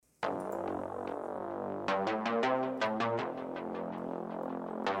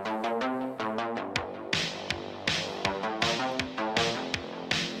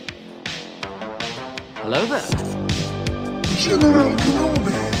Hello there. General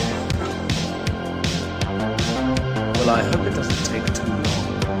Kenobi. Well, I hope it doesn't take too long.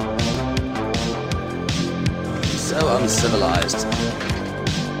 So uncivilized.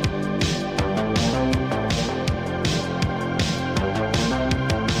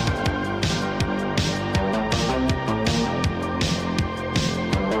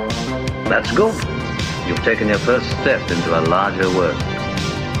 That's good. You've taken your first step into a larger world.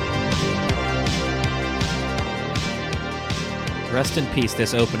 Rest in peace,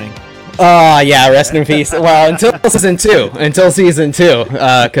 this opening. Oh, yeah, rest in peace. Well, until season two,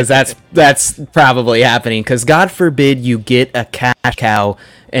 because that's probably happening. Because God forbid you get a cash cow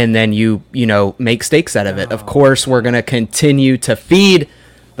and then you make steaks out of it. Of course, we're gonna continue to feed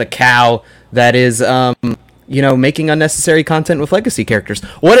the cow that is making unnecessary content with legacy characters.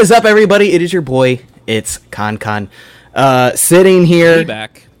 What is up, everybody? It is your boy. It's Con. Sitting here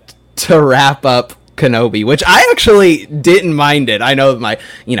back to wrap up Kenobi, which I actually didn't mind it. I know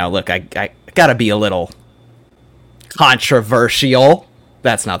look, I gotta be a little controversial.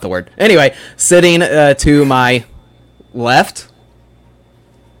 That's not the word. Anyway, sitting to my left.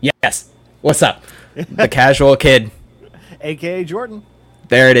 Yes. What's up? The casual kid. AKA Jordan.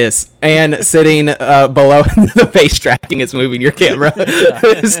 There it is. And sitting below, the face tracking is moving your camera.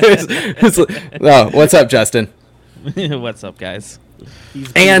 What's up, Justin? What's up, guys?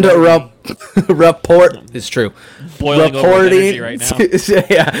 And report is true. Boiling over with energy right now.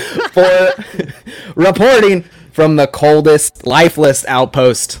 Reporting from the coldest, lifeless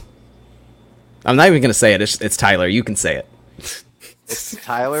outpost. I'm not even gonna say it. It's Tyler. You can say it. It's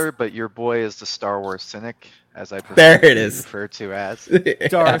Tyler, but your boy is the Star Wars cynic, as I there it is. Refer to as.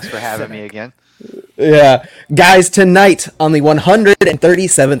 Thanks for having me again. Yeah, guys. Tonight on the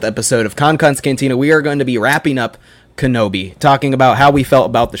 137th episode of Con's Cantina, we are going to be wrapping up Kenobi, talking about how we felt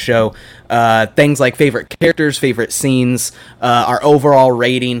about the show, things like favorite characters, favorite scenes, our overall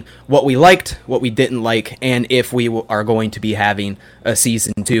rating, what we liked, what we didn't like, and if we are going to be having a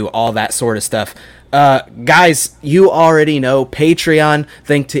season 2, all that sort of stuff. Guys, you already know Patreon.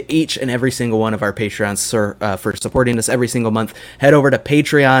 Thank to each and every single one of our Patreons for supporting us every single month. Head over to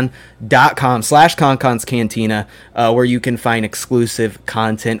patreon.com/ConConsCantina, where you can find exclusive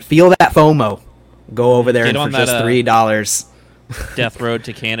content. Feel that FOMO. Go over there and for just $3. Death Road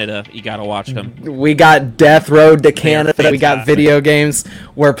to Canada. You gotta watch them. We got Death Road to Canada. We got video games.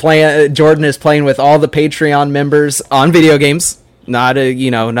 We're playing. Jordan is playing with all the Patreon members on video games.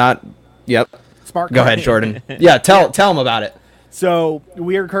 Yep. Smart. Go ahead, Jordan. Yeah, tell them about it. So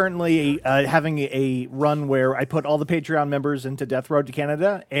we are currently having a run where I put all the Patreon members into Death Road to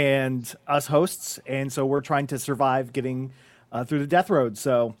Canada and us hosts, and so we're trying to survive getting through the Death Road.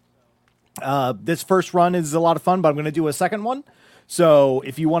 So. This first run is a lot of fun, but I'm going to do a second one. So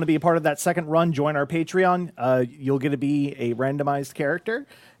if you want to be a part of that second run, join our Patreon. You'll get to be a randomized character.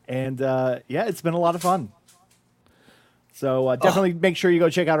 And it's been a lot of fun. So definitely make sure you go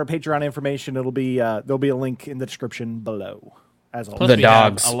check out our Patreon information. There'll be a link in the description below. As always. The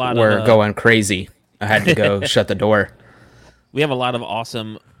dogs were going crazy. I had to go shut the door. We have a lot of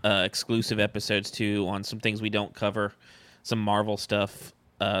awesome exclusive episodes, too, on some things we don't cover. Some Marvel stuff.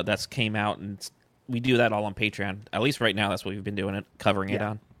 That's came out, and we do that all on Patreon. At least right now, that's what we've been doing covering it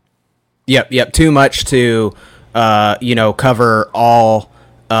on. Yep. Too much to, cover all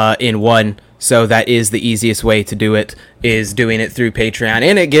in one. So that is the easiest way to do it, is doing it through Patreon,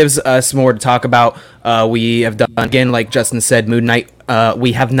 and it gives us more to talk about. We have done, again, like Justin said, Moon Knight.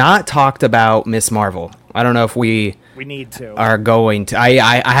 We have not talked about Miss Marvel. I don't know if we need to. Are going to.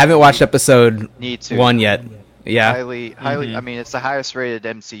 I haven't watched episode 1 yet. Yeah, highly. I mean, it's the highest rated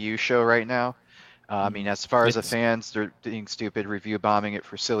MCU show right now. I mean, as far as the fans, they're being stupid, review bombing it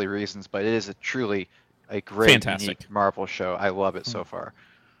for silly reasons, but it is truly a great, fantastic unique Marvel show. I love it so far.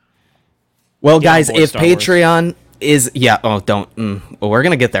 Well, guys, if Patreon is we're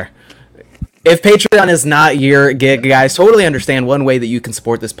gonna get there. If Patreon is not your gig, guys, totally understand. One way that you can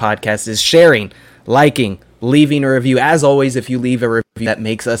support this podcast is sharing, liking, leaving a review. As always, if you leave a review that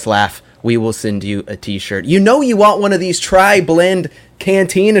makes us laugh, we will send you a t-shirt. You want one of these tri-blend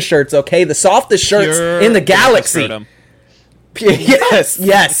Cantina shirts, okay? The softest shirts in the galaxy. Yes.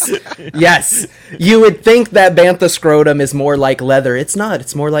 You would think that Bantha scrotum is more like leather. It's not.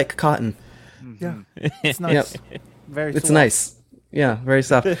 It's more like cotton. Yeah. It's nice. Yep. Very It's soft. nice. Yeah, very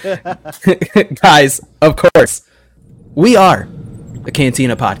soft. Guys, of course, we are the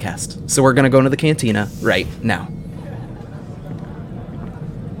Cantina podcast. So we're going to go into the Cantina right now.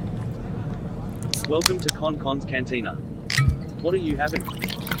 Welcome to Con's Cantina. What are you having?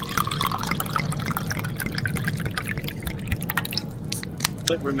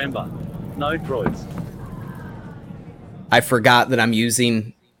 But remember, no droids. I forgot that I'm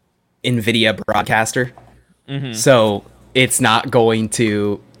using NVIDIA Broadcaster. Mm-hmm. So it's not going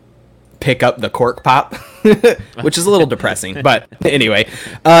to pick up the cork pop, which is a little depressing. But anyway,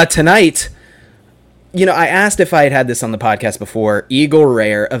 tonight, I asked if I had this on the podcast before. Eagle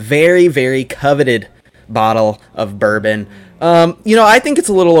Rare, a very, very coveted bottle of bourbon. I think it's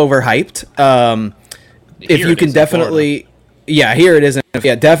a little overhyped. If you can definitely... Yeah, here it is.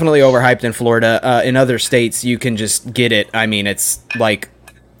 Yeah, definitely overhyped in Florida. In other states, you can just get it. I mean, it's like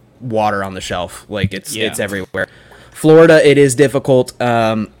water on the shelf. Like, it's everywhere. Florida, it is difficult.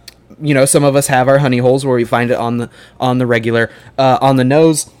 Some of us have our honey holes where we find it on the regular. On the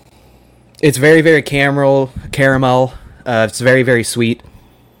nose, it's very, very caramel. It's very, very sweet.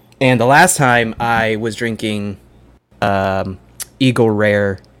 And the last time I was drinking Eagle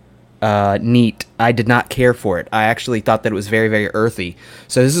Rare neat, I did not care for it. I actually thought that it was very, very earthy.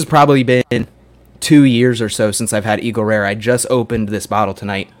 So this has probably been 2 years or so since I've had Eagle Rare. I just opened this bottle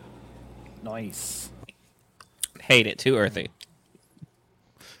tonight. Nice. Hate it. Too earthy.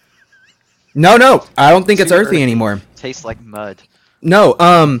 No, I don't think it's Too earthy anymore. Tastes like mud.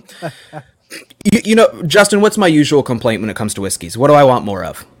 No, Justin, what's my usual complaint when it comes to whiskeys? What do I want more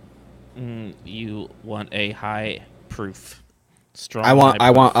of? You want a high proof, strong. I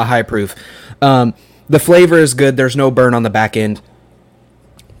want a high proof. The flavor is good. There's no burn on the back end.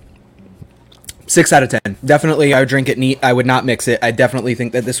 6 out of 10. Definitely, I would drink it neat. I would not mix it. I definitely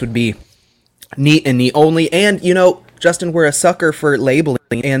think that this would be neat and neat only. And Justin, we're a sucker for labeling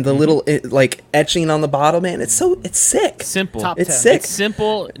and the little etching on the bottle. Man, it's sick. Simple. Top It's 10. sick. It's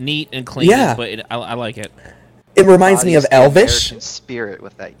simple, neat, and clean. Yeah. But I like it. It reminds me of Embodies the Elvish. American spirit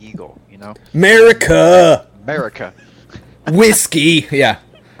with that eagle, America. America. Whiskey. Yeah.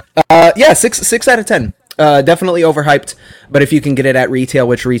 6 out of 10. Definitely overhyped, but if you can get it at retail,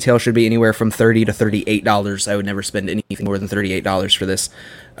 which retail should be anywhere from $30 to $38, I would never spend anything more than $38 for this.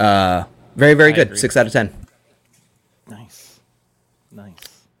 Very, very good. agree. 6 out of 10. Nice.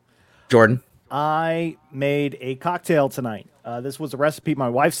 Jordan. I made a cocktail tonight. This was a recipe my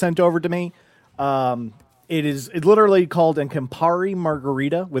wife sent over to me. It's literally called a Campari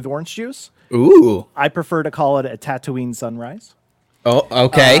margarita with orange juice. Ooh. I prefer to call it a Tatooine sunrise. Oh,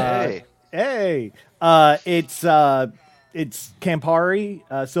 okay. Hey. It's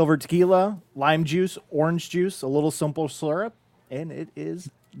Campari, silver tequila, lime juice, orange juice, a little simple syrup, and it is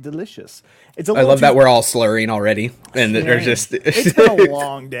delicious. It's a I love that we're all slurring already, and they're just. It's been a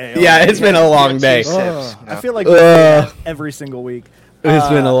long day. Yeah, it's been a long day. Tips, I feel like we do that every single week. It's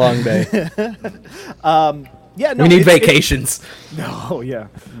been a long day. Yeah, no, We need it's- vacations. Oh yeah.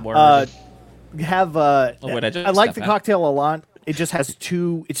 Word. I wait, I just like got the that. cocktail a lot. It just has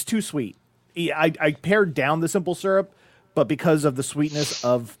it's too sweet. I pared down the simple syrup, but because of the sweetness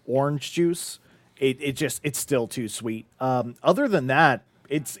of orange juice, it's still too sweet. Other than that,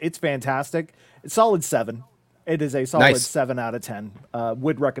 it's fantastic. It's solid 7. It is a solid Nice. 7 out of 10.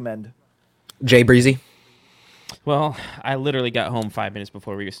 Would recommend. Jay Breezy. Well, I literally got home 5 minutes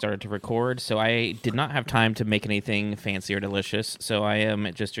before we started to record, so I did not have time to make anything fancy or delicious. So I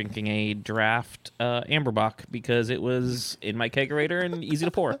am just drinking a draft Amberbach because it was in my kegerator and easy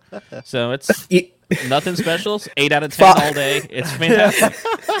to pour. So it's nothing special. It's 8 out of 10 all day. It's fantastic.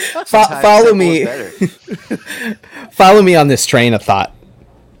 Follow Simple me. is better. Follow me on this train of thought.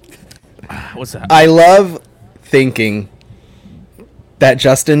 What's that? I love thinking that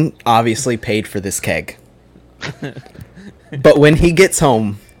Justin obviously paid for this keg. But when he gets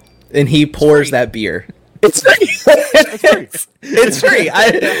home and he pours that beer, it's free. It's free.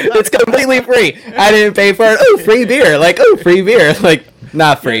 It's completely free. I didn't pay for it. Oh, free beer. Free beer.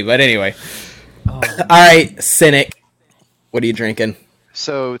 Not free, but anyway. All right, Cynic. What are you drinking?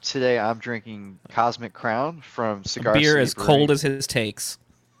 So today I'm drinking Cosmic Crown from Cigar Beer City as Brewing. cold as his takes.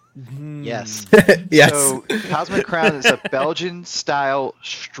 Yes. Yes. So Cosmic Crown is a Belgian-style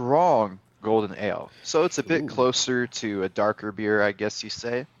strong golden ale. So it's a bit closer to a darker beer, I guess you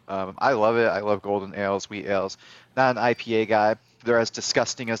say. I love it. I love golden ales, wheat ales. Not an IPA guy. They're as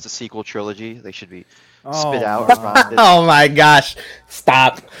disgusting as the sequel trilogy. They should be spit out or vomited. Oh my gosh.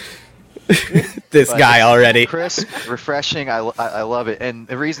 Stop. This But guy it's already. Crisp, refreshing. I love it. And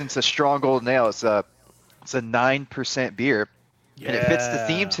the reason it's a strong golden ale is it's a 9% beer. And it fits the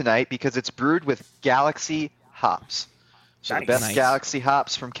theme tonight because it's brewed with Galaxy hops. So the best Nice. Galaxy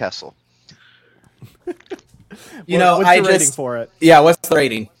hops from Kessel. What's the rating for it? Yeah, what's the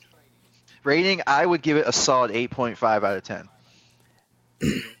rating? Rating, I would give it a solid 8.5 out of 10.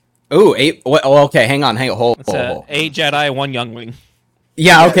 Ooh, 8. Oh, okay, hang on. Hold. It's 8 Jedi, 1 youngling.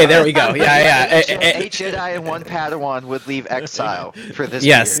 Yeah, okay, there we go. Yeah. Eight Jedi and 1 Padawan would leave exile for this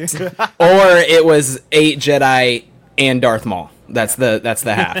Yes. beer. Or it was 8 Jedi and Darth Maul. That's the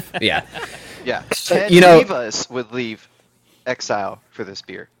half. Yeah. Yeah. 10 You know- Rivas would leave exile for this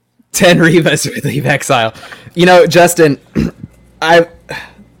beer. 10 Rivas would leave exile. You know, Justin, I'll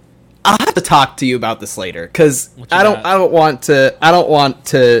have to talk to you about this later because What you I don't got? want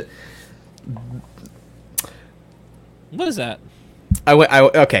to. What is that?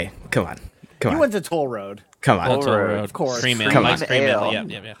 Okay, come on. You went to Toll Road. Come on. Toll Road. Of course. Cream ale. Come Nice on. cream ale. Ale.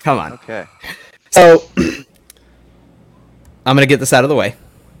 Yeah. Come on. Okay. So I'm gonna get this out of the way.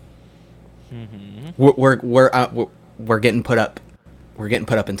 We're getting put up. We're getting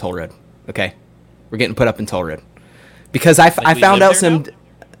put up in Toll Road. Okay, we're getting put up in Toll Road because I we found live out there some.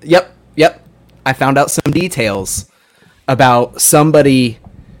 now? Yep. I found out some details about somebody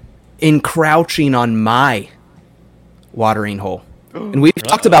encroaching on my watering hole, and we've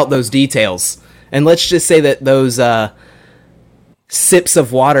talked about those details. And let's just say that those sips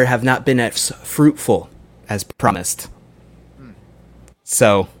of water have not been as fruitful as promised.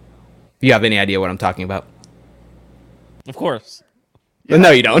 So, you have any idea what I'm talking about? Of course.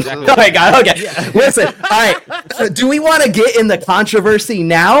 No, you don't. Oh my god. Okay. Listen. All right. So do we want to get in the controversy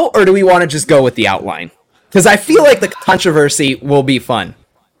now, or do we want to just go with the outline? Because I feel like the controversy will be fun.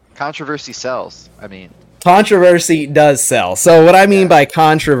 Controversy sells. I mean, Controversy does sell. So what I mean by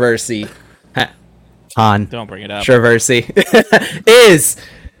controversy, Don't bring it up. controversy, is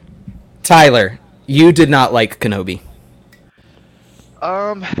Tyler. You did not like Kenobi.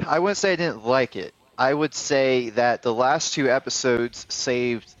 I wouldn't say I didn't like it. I would say that the last 2 episodes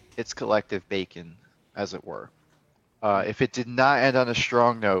saved its collective bacon, as it were. If it did not end on a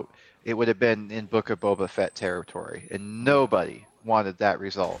strong note, it would have been in Book of Boba Fett territory, and nobody wanted that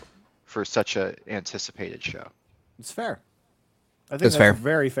result for such a anticipated show. It's fair. I think It's that's fair.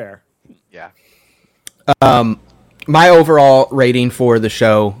 very fair. Yeah. My overall rating for the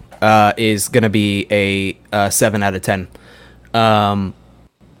show is going to be a 7 out of 10.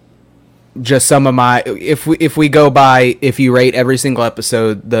 Just some of my if we go by if you rate every single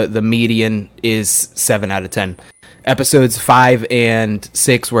episode, the median is 7 out of 10. Episodes 5 and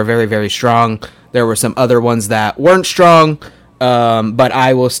 6 were very, very strong. There were some other ones that weren't strong, but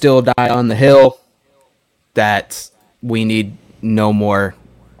I will still die on the hill that we need no more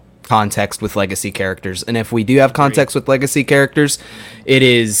context with legacy characters. And if we do have context with legacy characters, it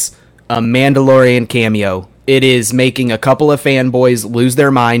is a Mandalorian cameo. It is making a couple of fanboys lose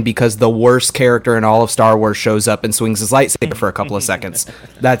their mind because the worst character in all of Star Wars shows up and swings his lightsaber for a couple of seconds.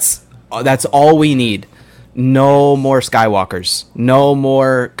 That's all we need. No more Skywalkers. No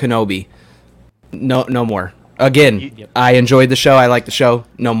more Kenobi. No more. Again, I enjoyed the show. I like the show.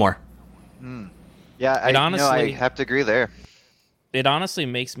 No more. Yeah, I honestly- have to agree there. It honestly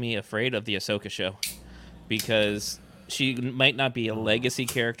makes me afraid of the Ahsoka show because she might not be a legacy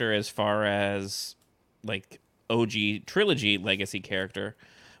character as far as like OG trilogy legacy character,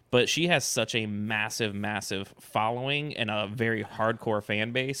 but she has such a massive following and a very hardcore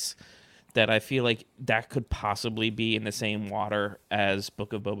fan base that I feel like that could possibly be in the same water as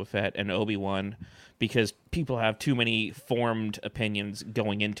Book of Boba Fett and Obi-Wan because people have too many formed opinions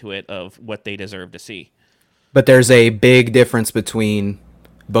going into it of what they deserve to see. But there's a big difference between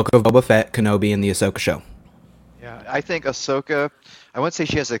Book of Boba Fett, Kenobi, and the Ahsoka show. Yeah, I think Ahsoka, I wouldn't say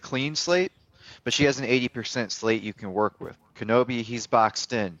she has a clean slate, but she has an 80% slate you can work with. Kenobi, he's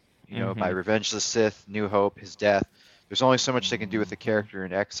boxed in, by Revenge of the Sith, New Hope, his death. There's only so much they can do with the character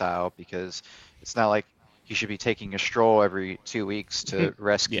in exile because it's not like he should be taking a stroll every 2 weeks to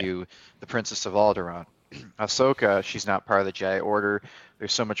rescue the Princess of Alderaan. Ahsoka, she's not part of the Jedi Order.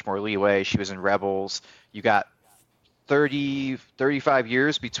 There's so much more leeway. She was in Rebels. You got 35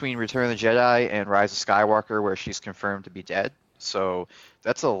 years between Return of the Jedi and Rise of Skywalker where she's confirmed to be dead. So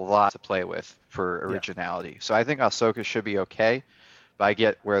that's a lot to play with for originality. So I think Ahsoka should be okay, but I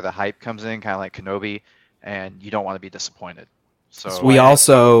get where the hype comes in, kind of like Kenobi, and you don't want to be disappointed. So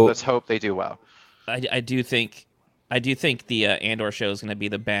let's hope they do well. I do think the Andor show is going to be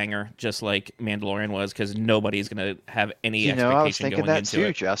the banger, just like Mandalorian was, because nobody's going to have any expectation I was thinking going that into too,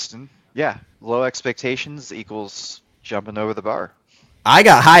 it. Justin. Yeah, low expectations equals jumping over the bar. I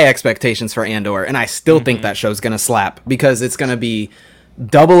got high expectations for Andor, and I still think that show's going to slap because it's going to be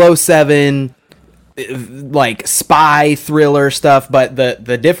 007, like spy thriller stuff. But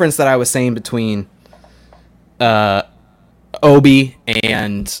the difference that I was saying between Obi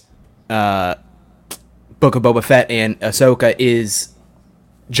and Book of Boba Fett and Ahsoka is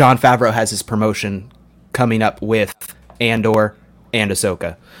Jon Favreau has his promotion coming up with Andor and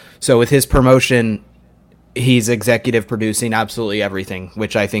Ahsoka. So with his promotion, he's executive producing absolutely everything,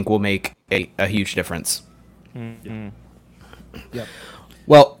 which I think will make a huge difference. Yep.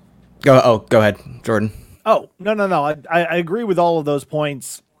 Well, go ahead, Jordan. Oh, no. I agree with all of those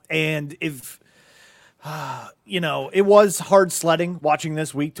points. And if, it was hard sledding watching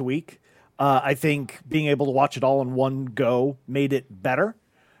this week to week. I think being able to watch it all in one go made it better.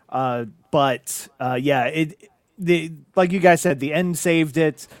 But like you guys said, the end saved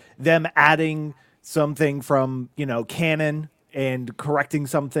it. Them adding something from, canon and correcting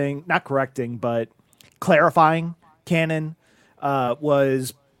something, not correcting, but clarifying canon,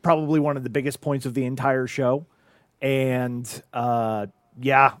 was probably one of the biggest points of the entire show. And,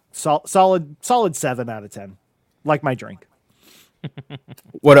 solid 7 out of 10. Like my drink.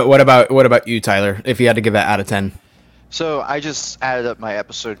 What about you, Tyler? If you had to give it out of 10. So I just added up my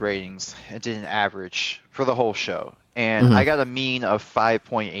episode ratings and did an average for the whole show, and I got a mean of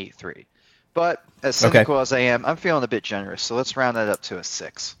 5.83. But as cynical as I am, I'm feeling a bit generous, so let's round that up to a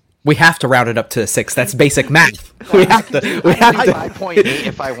 6. We have to round it up to a 6. That's basic math. We have to. I can do 5.8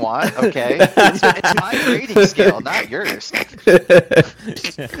 if I want. Okay, it's my rating scale, not yours.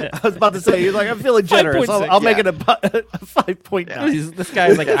 I was about to say, you're like, I'm feeling generous. I'll make it a 5.9. This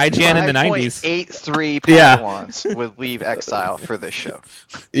guy's like IGN in the 90s. 5.83 Padawans would leave exile for this show.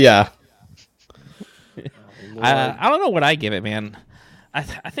 Yeah. I don't know what I give it, man. I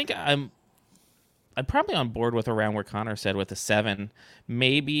think I'm probably on board with around where Connor said with a 7.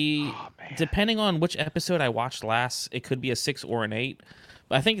 Maybe depending on which episode I watched last, it could be a 6 or an 8.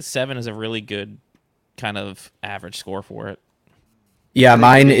 But I think a 7 is a really good kind of average score for it. Yeah,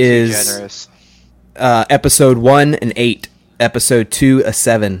 mine is episode 1 an 8, episode 2 a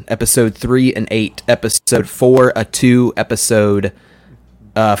 7, episode 3 an 8, episode 4 a 2, episode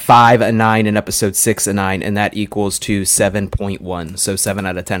 5 a 9, and episode 6 a 9, and that equals to 7.1. So 7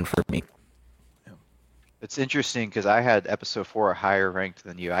 out of 10 for me. It's interesting because I had episode 4 higher ranked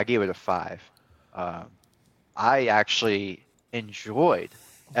than you. I gave it a 5. I actually enjoyed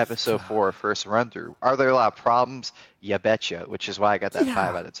episode 4 first run through. Are there a lot of problems? You betcha, which is why I got that 5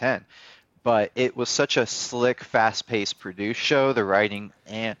 out of 10. But it was such a slick, fast-paced produced show. The writing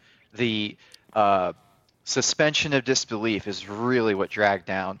and the suspension of disbelief is really what dragged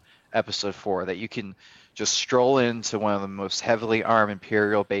down episode 4. That you can just stroll into one of the most heavily armed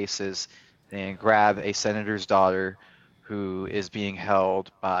Imperial bases and grab a senator's daughter who is being held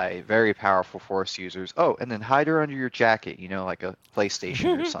by very powerful Force users. Oh, and then hide her under your jacket, like a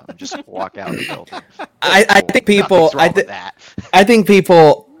PlayStation or something. Just walk out of the building. I think people. I think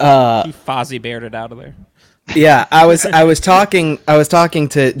people. He Fozzie Beared it out of there. Yeah, I was talking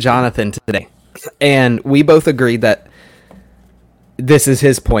to Jonathan today, and we both agreed that this is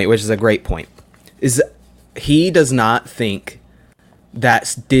his point, which is a great point. Is he does not think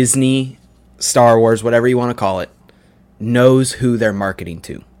that Disney, Star Wars, whatever you want to call it, knows who they're marketing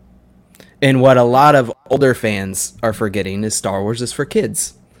to. And what a lot of older fans are forgetting is Star Wars is for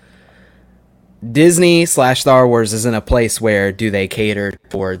kids. Disney/Star Wars isn't a place where do they cater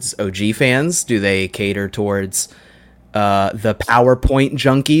towards OG fans? Do they cater towards the PowerPoint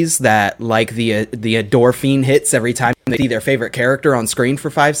junkies that like the endorphin hits every time they see their favorite character on screen for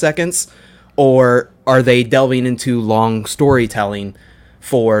 5 seconds? Or are they delving into long storytelling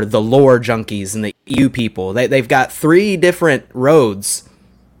for the lore junkies and the EU people? They've got 3 different roads,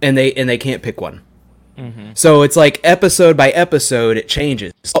 and they can't pick one. So it's like episode by episode, it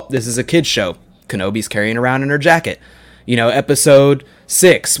changes. Oh, this is a kid's show. Kenobi's carrying around in her jacket. Episode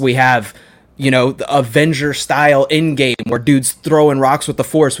 6, we have, the Avenger-style Endgame where dudes throwing rocks with the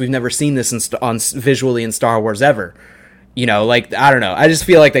Force. We've never seen this visually in Star Wars ever. I don't know. I just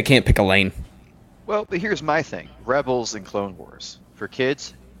feel like they can't pick a lane. Well, but here's my thing. Rebels and Clone Wars. For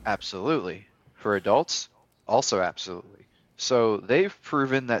kids, absolutely. For adults, also absolutely. So they've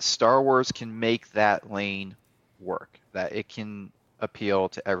proven that Star Wars can make that lane work, that it can appeal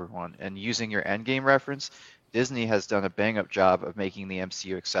to everyone. And using your Endgame reference, Disney has done a bang-up job of making the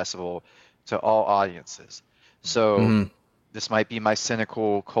MCU accessible to all audiences. So this might be my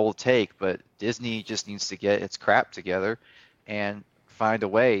cynical, cold take, but Disney just needs to get its crap together and find a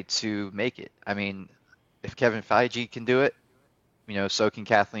way to make it. I mean, if Kevin Feige can do it, so can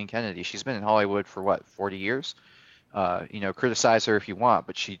Kathleen Kennedy. She's been in Hollywood for 40 years? Criticize her if you want,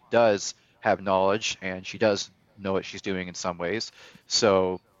 but she does have knowledge and she does know what she's doing in some ways.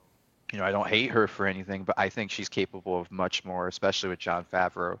 So, I don't hate her for anything, but I think she's capable of much more, especially with Jon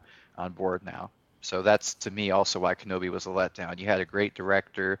Favreau on board now. So that's, to me, also why Kenobi was a letdown. You had a great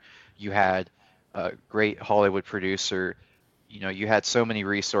director. You had a great Hollywood producer. You had so many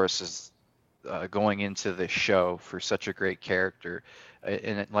resources going into this show for such a great character.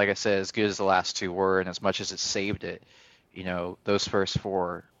 And like I said, as good as the last 2 were, and as much as it saved it, those first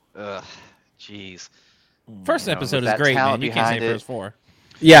 4, jeez. First episode is great, man. You can't say first 4.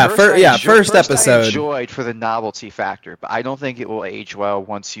 Yeah, I first I episode. enjoyed for the novelty factor, but I don't think it will age well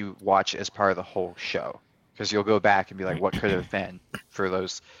once you watch it as part of the whole show, because you'll go back and be like, what could have been for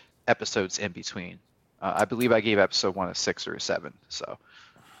those episodes in between. I believe I gave episode 1 a 6 or a 7. So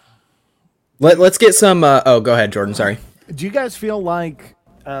Let's get some. Go ahead, Jordan. Sorry. Do you guys feel like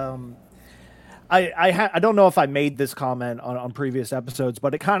I don't know if I made this comment on previous episodes,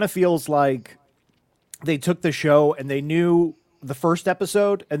 but it kind of feels like they took the show and they knew the first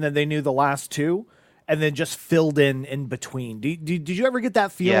episode and then they knew the last two and then just filled in between. Did you ever get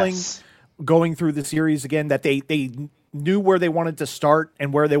that feeling going through the series again, that they knew where they wanted to start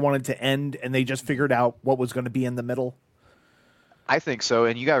and where they wanted to end and they just figured out what was going to be in the middle? I think so,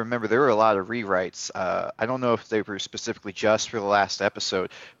 and you got to remember there were a lot of rewrites. I don't know if they were specifically just for the last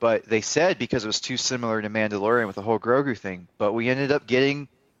episode, but they said because it was too similar to Mandalorian with the whole Grogu thing, but we ended up getting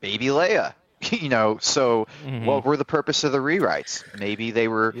Baby Leia. So what were the purpose of the rewrites? Maybe they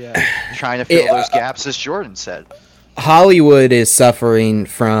were trying to fill those gaps, as Jordan said. Hollywood is suffering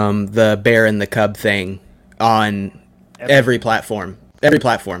from the bear and the cub thing on every platform.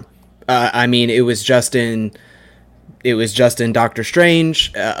 I mean, it was just in Doctor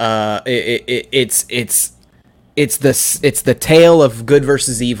Strange. It's the tale of good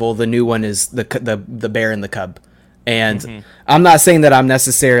versus evil. The new one is the bear and the cub. And I'm not saying that I'm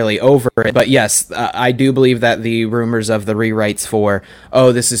necessarily over it, but yes, I do believe that the rumors of the rewrites for,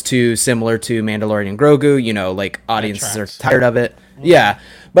 this is too similar to Mandalorian and Grogu, like audiences are tired of it. Yeah.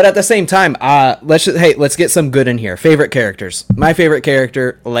 But at the same time, let's get some good in here. Favorite characters. My favorite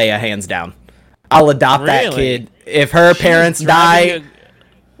character, Leia, hands down. I'll adopt that kid. If her parents die...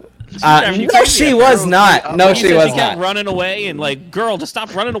 no, she was not. No, she was not. Running away and girl, just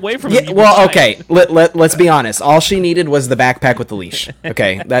stop running away from him. Well, okay. Let's be honest. All she needed was the backpack with the leash.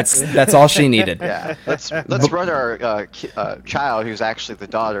 Okay, that's all she needed. Yeah. Let's run our child, who's actually the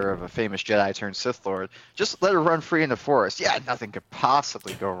daughter of a famous Jedi turned Sith Lord. Just let her run free in the forest. Yeah, nothing could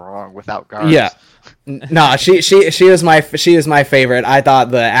possibly go wrong without guards. Yeah. No, she was my favorite. I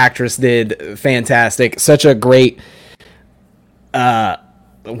thought the actress did fantastic. Such a great.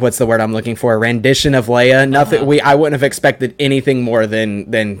 What's the word I'm looking for? Rendition of Leia. Nothing. I wouldn't have expected anything more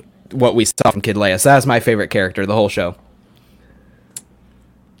than what we saw from Kid Leia. So that's my favorite character of the whole show.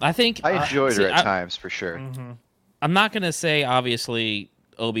 I think I enjoyed her at times for sure. I'm not gonna say obviously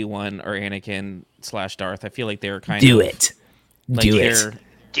Obi-Wan or Anakin / Darth. I feel like they were kind Do of it. like Do it.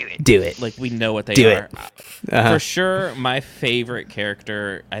 Do it. Like we know what they Do are. it. For sure, my favorite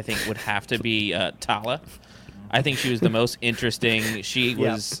character I think would have to be Tala. I think she was the most interesting. She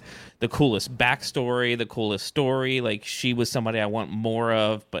was the coolest backstory, the coolest story. Like, she was somebody I want more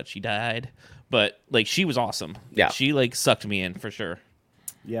of, but she died. But, she was awesome. Yeah. She, sucked me in, for sure.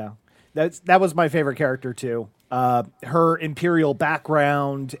 Yeah. That was my favorite character, too. Her Imperial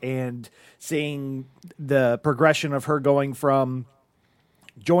background and seeing the progression of her going from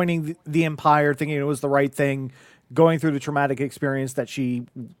joining the Empire, thinking it was the right thing, going through the traumatic experience that she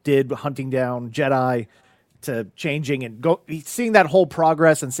did hunting down Jedi, to changing and seeing that whole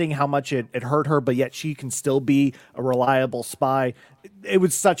progress and seeing how much it hurt her, but yet she can still be a reliable spy. It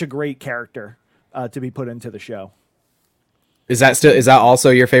was such a great character to be put into the show. Is that also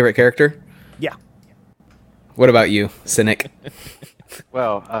your favorite character? Yeah. What about you, Cynic?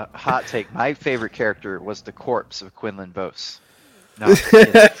 Well, hot take. My favorite character was the corpse of Quinlan Vos. No,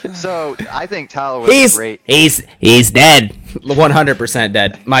 so I think Tala was great. He's dead. 100%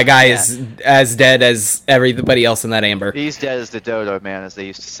 dead. My guy is as dead as everybody else in that amber. He's dead as the dodo man, as they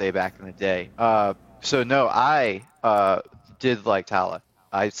used to say back in the day. So no, I did like Tala.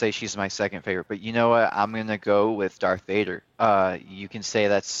 I'd say she's my second favorite, but you know what? I'm gonna go with Darth Vader. You can say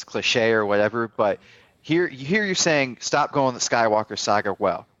that's cliche or whatever, but you're saying stop going the Skywalker saga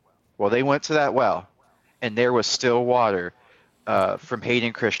well. Well, they went to that well, and there was still water. From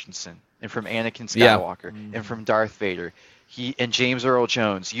Hayden Christensen and from Anakin Skywalker and from Darth Vader, he and James Earl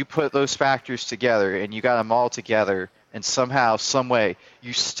Jones. You put those factors together and you got them all together, and somehow, some way,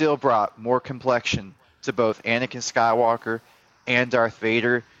 you still brought more complexion to both Anakin Skywalker and Darth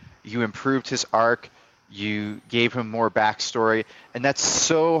Vader. You improved his arc. You gave him more backstory, and that's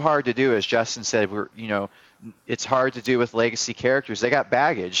so hard to do. As Justin said, it's hard to do with legacy characters. They got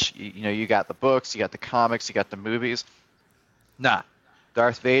baggage. You got the books, you got the comics, you got the movies. Nah,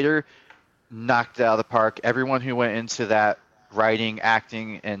 Darth Vader knocked it out of the park. Everyone who went into that writing,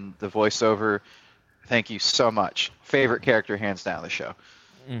 acting, and the voiceover, thank you so much. Favorite character, hands down, of the show.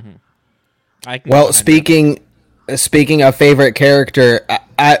 Well, speaking of favorite character,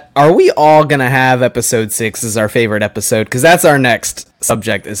 are we all gonna have episode 6 as our favorite episode? Because that's our next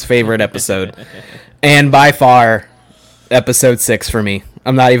subject, is favorite episode, and by far, episode 6 for me.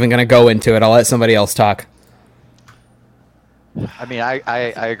 I'm not even going to go into it. I'll let somebody else talk. I mean, I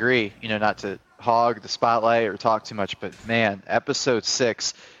agree. Not to hog the spotlight or talk too much, but man, episode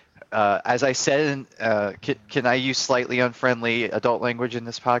 6. As I said, can I use slightly unfriendly adult language in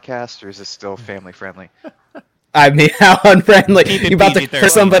this podcast, or is this still family friendly? I mean, how unfriendly? You about to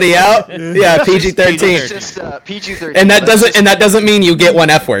curse somebody out? Yeah, PG-13. It's just PG-13. And that doesn't mean you get one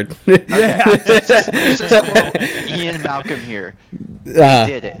F word. It's just Ian Malcolm here. He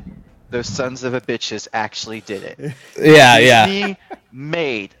did it. Those sons of a bitches actually did it. Yeah. Disney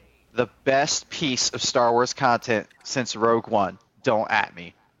made the best piece of Star Wars content since Rogue One. Don't at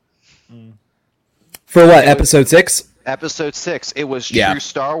me. For what, episode 6? Episode 6. It was Yeah. true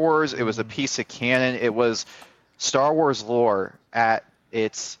Star Wars. It was a piece of canon. It was Star Wars lore at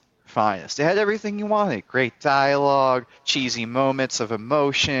its finest. It had everything you wanted. Great dialogue, cheesy moments of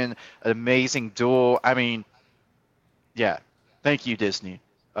emotion, an amazing duel. I mean, yeah. Thank you, Disney.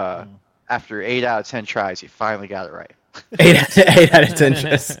 After 8 out of 10 tries, you finally got it right. 8 out of 10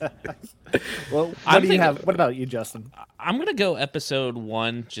 tries. Well, what about you, Justin? I'm gonna go episode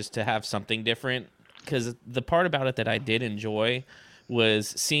 1 just to have something different, because the part about it that I did enjoy was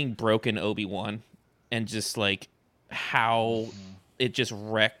seeing broken Obi-Wan and just like how it just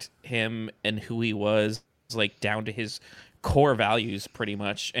wrecked him and who he was, like down to his core values pretty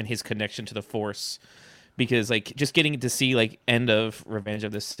much, and his connection to the Force. Because like just getting to see like end of Revenge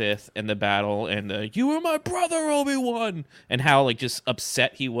of the Sith and the battle and you were my brother, Obi-Wan, and how like just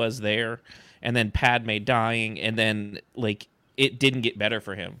upset he was there, and then Padme dying, and then like it didn't get better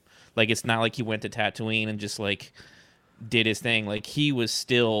for him. Like it's not like he went to Tatooine and just like did his thing. Like he was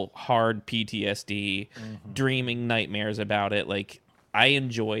still hard PTSD, dreaming nightmares about it. Like I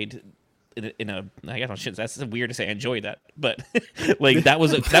enjoyed I guess I shouldn't. That's weird to say. I enjoyed that, but like that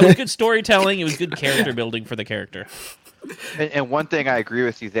was good storytelling. It was good character building for the character. And one thing I agree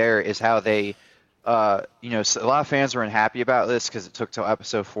with you there is how they, a lot of fans were unhappy about this because it took till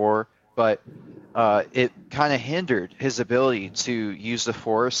episode 4, but it kind of hindered his ability to use the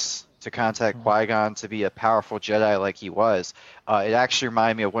Force to contact Qui-Gon, to be a powerful Jedi like he was. It actually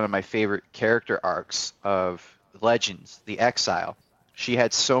reminded me of one of my favorite character arcs of Legends, The Exile. She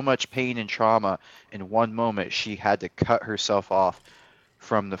had so much pain and trauma in one moment, she had to cut herself off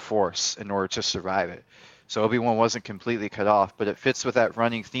from the Force in order to survive it. So Obi-Wan wasn't completely cut off, but it fits with that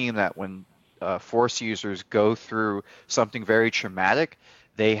running theme that when Force users go through something very traumatic,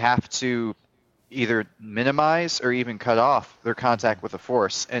 they have to either minimize or even cut off their contact with the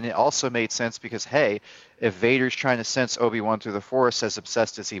Force. And it also made sense because, hey, if Vader's trying to sense Obi-Wan through the Force, as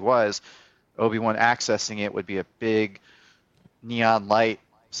obsessed as he was, Obi-Wan accessing it would be a big neon light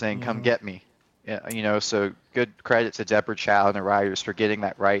saying, come get me. Yeah, so good credit to Deborah Chow and the writers for getting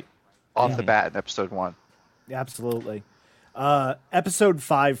that right off the bat in episode 1. Absolutely. Episode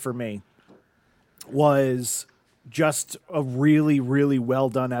 5 for me was just a really, really well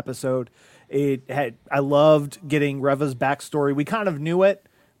done episode. I loved getting Reva's backstory. We kind of knew it,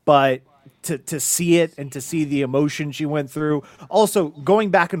 but to see it and to see the emotion she went through. Also,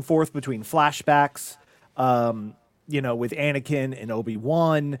 going back and forth between flashbacks, with Anakin and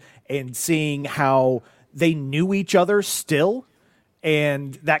Obi-Wan, and seeing how they knew each other still,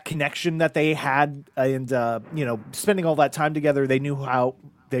 and that connection that they had, and spending all that time together, they knew how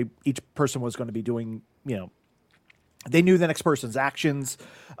each person was going to be doing. They knew the next person's actions.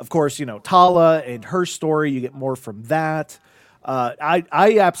 Of course, Tala and her story. You get more from that.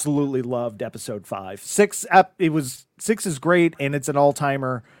 I absolutely loved episode 5. 6 is great, and it's an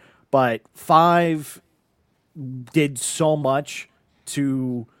all-timer, but 5 did so much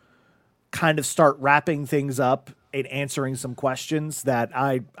to kind of start wrapping things up and answering some questions that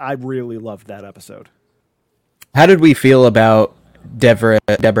I really loved that episode. How did we feel about Deborah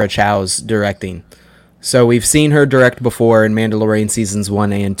Chow's directing? So we've seen her direct before in Mandalorian seasons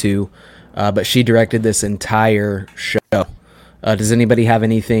 1 and 2, but she directed this entire show. Does anybody have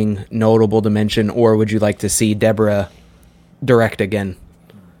anything notable to mention, or would you like to see Deborah direct again?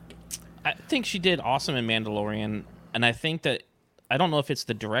 I think she did awesome in Mandalorian, and I think that I don't know if it's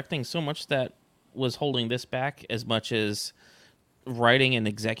the directing so much that was holding this back as much as writing and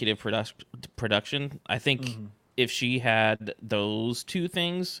executive production. I think if she had those two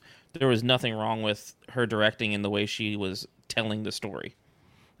things, there was nothing wrong with her directing and the way she was telling the story.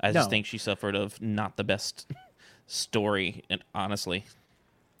 I just think she suffered of not the best story, and honestly.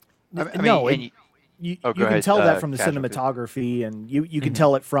 You can tell that from the cinematography, and you can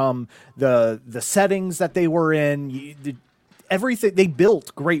tell it from the settings that they were in. Everything, they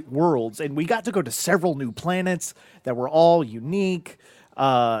built great worlds, and we got to go to several new planets that were all unique.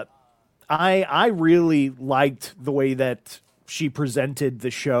 I really liked the way that she presented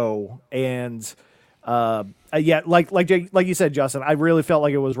the show, and yeah, like you said, Justin, I really felt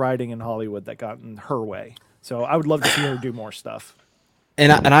like it was writing in Hollywood that got in her way. So I would love to see her do more stuff.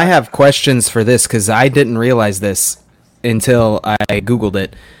 And I have questions for this because I didn't realize this until I Googled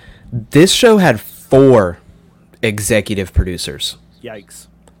it. This show had 4 executive producers. Yikes.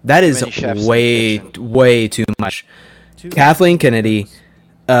 That is many chefs in the way, kitchen. way too much. Kathleen Kennedy,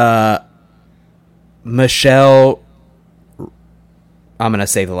 Michelle, I'm going to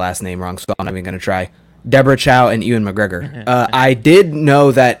say the last name wrong, so I'm not even going to try. Deborah Chow and Ewan McGregor. I did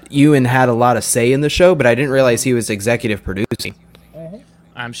know that Ewan had a lot of say in the show, but I didn't realize he was executive producing.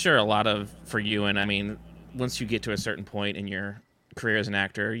 I'm sure a lot of for you, and I mean, once you get to a certain point in your career as an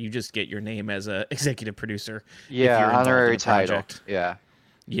actor, you just get your name as a executive producer. if you're Yeah, involved in honorary a title. project. Yeah.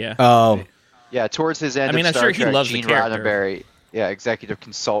 Yeah. Oh, Yeah, towards his end I mean, of I'm Star sure he Trek, loves the Gene character. Roddenberry, yeah, executive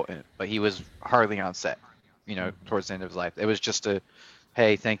consultant, but he was hardly on set, towards the end of his life. It was just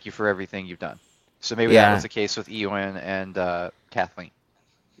hey, thank you for everything you've done. So maybe that Yeah. was the case with Ewan and Kathleen.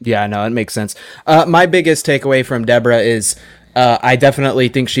 yeah, no, it makes sense. My biggest takeaway from Deborah is I definitely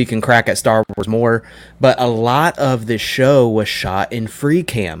think she can crack at Star Wars more, but a lot of the show was shot in free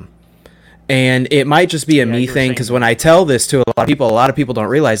cam. And it might just be a me you were thing, saying because when I tell this to a lot of people don't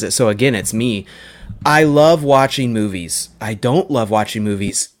realize it. So again, it's me. I love watching movies. I don't love watching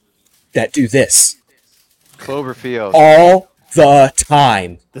movies that do this Cloverfield. all the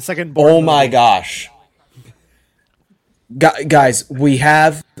time. The second Bourne Oh my movie. gosh. Guys, we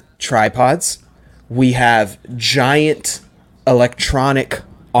have tripods. We have giant electronic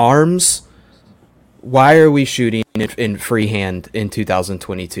arms. Why are we shooting in freehand in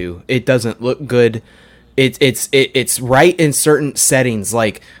 2022? It doesn't look good. It's right in certain settings,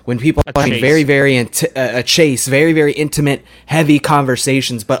 like when people are having chase. very a chase, very intimate, heavy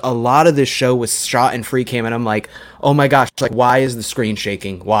conversations. But a lot of this show was shot in free cam, and I'm like, oh my gosh, like why is the screen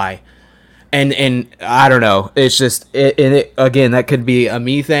shaking? Why? And I don't know. It's just again, that could be a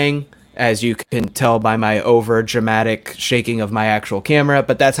me thing, as you can tell by my over dramatic shaking of my actual camera.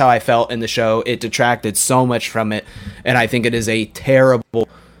 But that's how I felt in the show. It detracted so much from it, and I think it is a terrible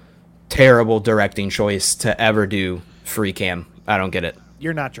directing choice to ever do free cam. I don't get it.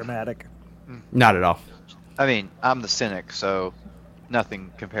 You're not dramatic. Not at all. I mean, I'm the cynic, so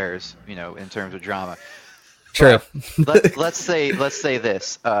nothing compares, in terms of drama. True. Let's say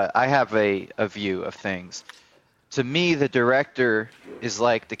this. I have a view of things. To me, the director is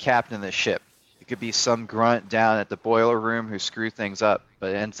like the captain of the ship. It could be some grunt down at the boiler room who screwed things up,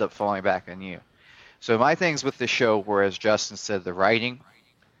 but it ends up falling back on you. So my things with the show were, as Justin said, the writing,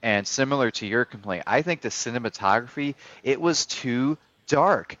 and similar to your complaint, I think the cinematography, it was too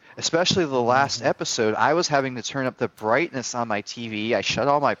dark, especially the last episode. I was having to turn up the brightness on my TV. I shut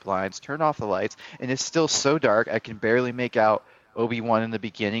all my blinds, turned off the lights, and it's still so dark I can barely make out Obi-Wan in the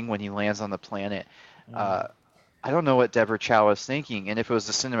beginning when he lands on the planet. I don't know what Deborah Chow was thinking, and if it was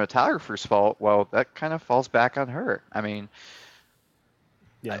the cinematographer's fault, well, that kind of falls back on her. I mean,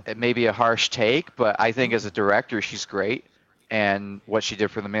 it may be a harsh take, but I think as a director, she's great, and what she did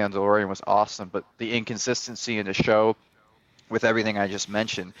for The Mandalorian was awesome, but the inconsistency in the show with everything I just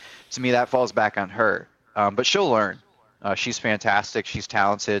mentioned, to me, that falls back on her. But she'll learn. She's fantastic. She's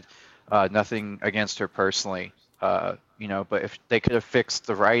talented. Nothing against her personally. But if they could have fixed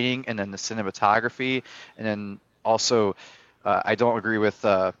the writing and then the cinematography, and then also, I don't agree with,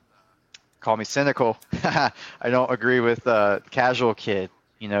 call me cynical, I don't agree with Casual Kid,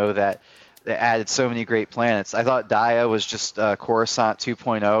 that they added so many great planets. I thought Daya was just Coruscant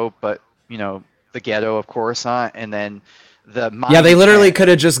 2.0, but, the ghetto of Coruscant, and then the mining Yeah, they literally planet. could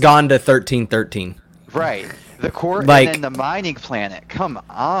have just gone to 1313. Right. And then the mining planet. Come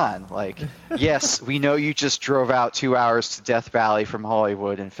on. Yes, we know you just drove out 2 hours to Death Valley from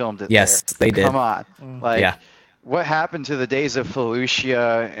Hollywood and filmed it Yes, there. they did. Come on. Yeah. What happened to the days of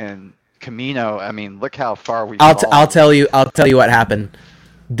Felucia and Camino? I mean, look how far we've I'll fallen. tell you what happened.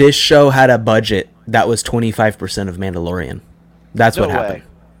 This show had a budget that was 25% of Mandalorian. That's No what way. happened.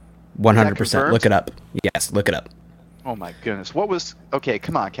 100%. confirmed? Look it up. Yes, look it up. Oh my goodness. Okay,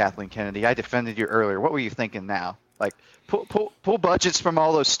 come on, Kathleen Kennedy. I defended you earlier. What were you thinking now? Pull budgets from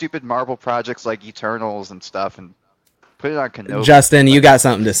all those stupid Marvel projects like Eternals and stuff and put it on Kenobi. Justin, you got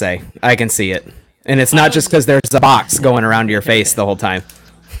something to say. I can see it. And it's not just because there's a box going around your face the whole time.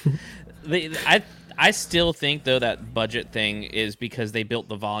 I still think though that budget thing is because they built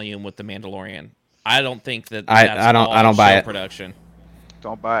the volume with the Mandalorian. I don't think that I don't buy show it. production.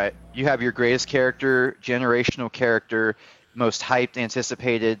 Don't buy it. You have your greatest character, generational character, most hyped,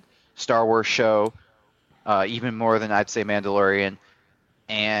 anticipated Star Wars show, even more than I'd say Mandalorian,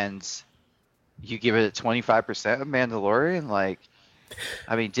 and you give it 25% of Mandalorian? Like,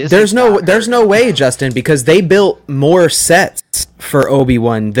 I mean, Disney's There's not no way, Justin, because they built more sets for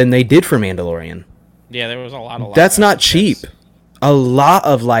Obi-Wan than they did for Mandalorian. Yeah, there was a lot of live That's not action cheap. sets. A lot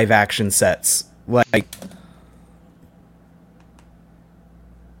of live action sets. Like,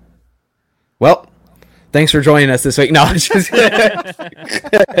 well, thanks for joining us this week. No, it's just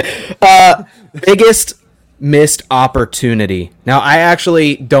biggest missed opportunity. Now, I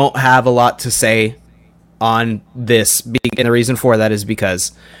actually don't have a lot to say on this, and the reason for that is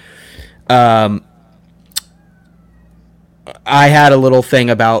because I had a little thing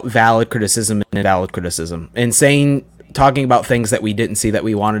about valid criticism and invalid criticism, and talking about things that we didn't see that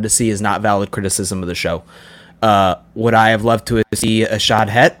we wanted to see is not valid criticism of the show. Would I have loved to see a Shad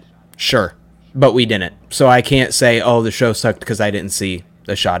Het? Sure, but we didn't. So I can't say, oh, the show sucked because I didn't see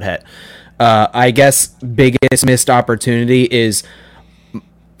a Shad Het. I guess biggest missed opportunity is,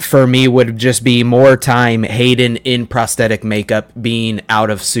 for me, would just be more time Hayden in prosthetic makeup being out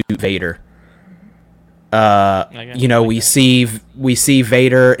of suit Vader. We see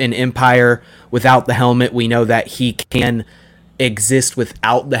Vader in Empire without the helmet. We know that he can exist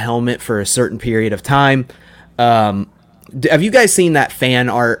without the helmet for a certain period of time. Have you guys seen that fan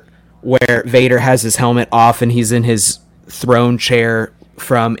art where Vader has his helmet off and he's in his throne chair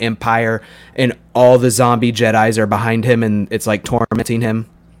from Empire and all the zombie Jedis are behind him and it's like tormenting him?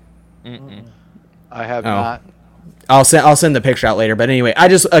 I have not. I'll send the picture out later. But anyway, I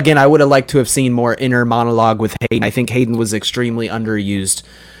would have liked to have seen more inner monologue with Hayden. I think Hayden was extremely underused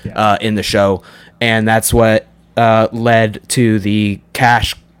in the show, and that's what led to the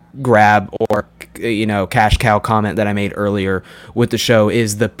cash grab or cash cow comment that I made earlier with the show.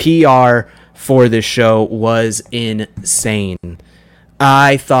 Is the PR for this show was insane.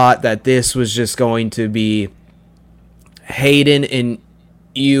 I thought that this was just going to be Hayden and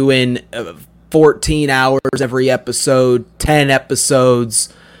Ewan. 14 hours every episode, 10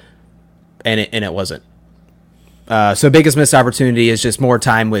 episodes, and it wasn't. So biggest missed opportunity is just more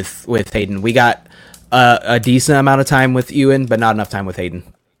time with Hayden. We got a decent amount of time with Ewan, but not enough time with Hayden.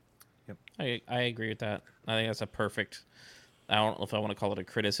 I agree with that. I think that's a perfect, I don't know if I want to call it a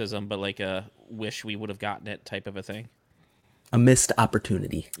criticism, but like a wish we would have gotten it type of a thing. A missed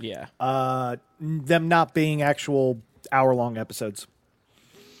opportunity. Yeah. Them not being actual hour-long episodes.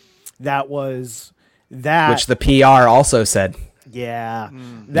 That was that. Which the PR also said. Yeah.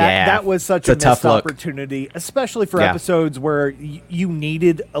 That was such a tough missed opportunity, especially for episodes where you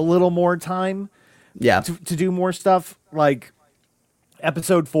needed a little more time to do more stuff. Like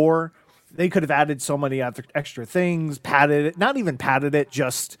episode 4, they could have added so many extra things, padded it, not even padded it,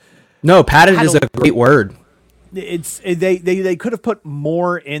 just... No, padded is a great word. They could have put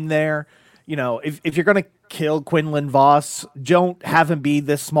more in there. You know, if you're going to kill Quinlan Voss, don't have him be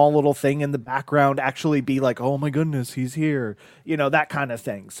this small little thing in the background, actually be like, oh my goodness, he's here. You know, that kind of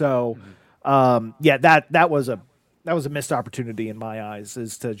thing. So, that was a missed opportunity in my eyes,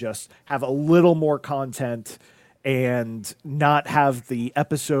 is to just have a little more content and not have the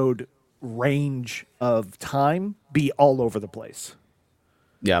episode range of time be all over the place.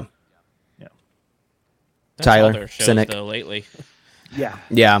 Yeah. That's all Tyler, their shows, cynic. though, lately.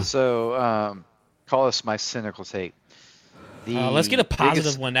 Yeah. So, call this my cynical take. Let's get a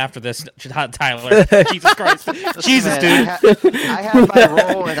positive one after this, Tyler. Jesus Christ. Jesus, dude. I have my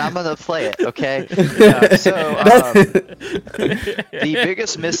role, and I'm going to play it, okay? The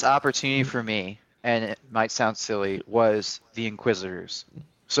biggest missed opportunity for me, and it might sound silly, was the Inquisitors.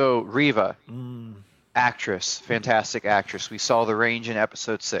 So, Reva, actress, fantastic actress. We saw the range in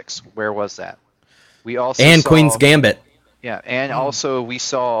episode 6. Where was that? We also saw Queen's Gambit. Yeah, and also we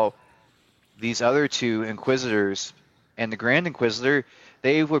saw these other two Inquisitors and the Grand Inquisitor.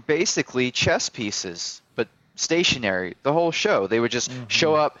 They were basically chess pieces, but stationary the whole show. They would just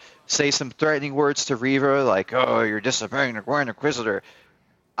show up, say some threatening words to Reva, like, oh, you're disobeying the Grand Inquisitor.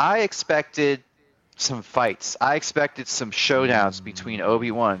 I expected some fights. I expected some showdowns between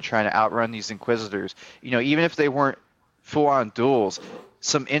Obi-Wan trying to outrun these Inquisitors. You know, even if they weren't full-on duels,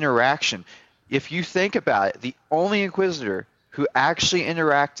 some interaction. If you think about it, the only Inquisitor who actually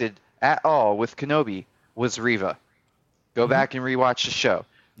interacted at all with Kenobi was Reva. Go back and rewatch the show.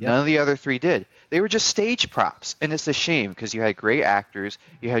 Yep. None of the other 3 did. They were just stage props, and it's a shame because you had great actors,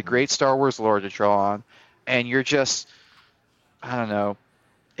 you had great Star Wars lore to draw on, and you're just, I don't know,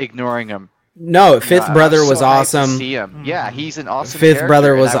 ignoring them. No, Fifth Brother was awesome. See him. Yeah, he's an awesome Fifth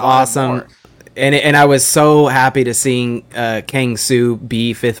Brother was awesome. And I was so happy to seeing Kang Su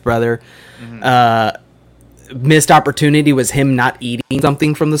be Fifth Brother. Missed opportunity was him not eating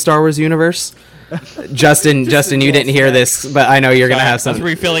something from the Star Wars universe. Justin, you didn't hear this, but I know you're gonna have some. I was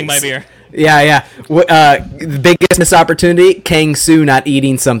refilling my beer. The biggest missed opportunity: Kang Soo not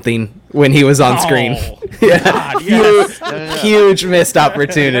eating something when he was on screen. God, yes. Huge missed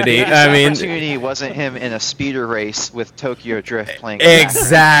opportunity. I mean, opportunity wasn't him in a speeder race with Tokyo Drift playing.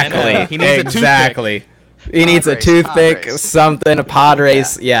 exactly. He needs a exactly. He needs a race, toothpick, pod race. something, a pod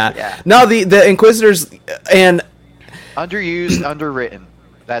race. Yeah. Yeah. No, the Inquisitors, and Underused, underwritten.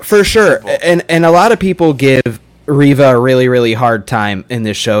 That's for sure, simple. and a lot of people give Riva a really, really hard time in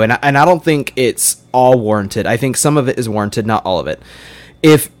this show, and I don't think it's all warranted. I think some of it is warranted, not all of it.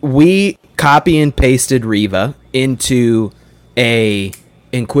 If we copy and pasted Riva into a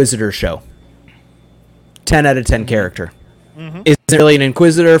Inquisitor show, 10 out of 10 character. Isn't really an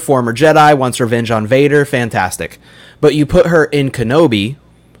Inquisitor, former Jedi, wants revenge on Vader, fantastic. But you put her in Kenobi,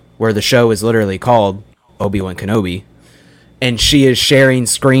 where the show is literally called Obi-Wan Kenobi, and she is sharing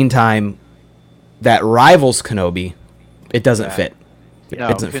screen time that rivals Kenobi, it doesn't fit. It No,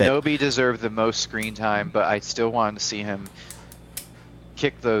 doesn't fit. Kenobi deserved the most screen time, but I still wanted to see him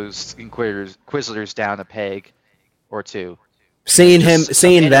kick those Inquisitors down a peg or two. Seeing Some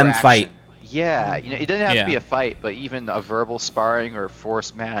them interaction. fight. Yeah, it doesn't have to be Yeah. a fight, but even a verbal sparring or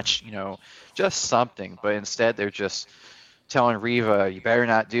forced match, just something. But instead, they're just telling Riva, "You better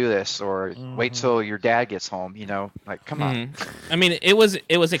not do this," or "Wait till your dad gets home." Like, come on. I mean, it was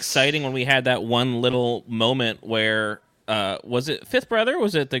exciting when we had that one little moment where was it Fifth Brother? Or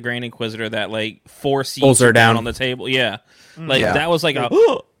was it the Grand Inquisitor that like force Pulls her down on the table? Yeah, like Yeah. that was like a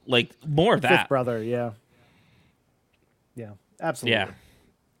like more of Fifth that. brother, yeah. Yeah, absolutely. Yeah,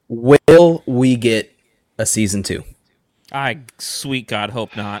 Will we get a season 2? I sweet God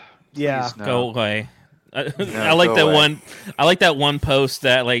hope not. Yeah. Please, no. Go away. I No, like go that away. one. I like that one post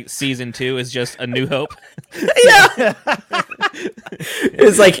that like season 2 is just A New Hope.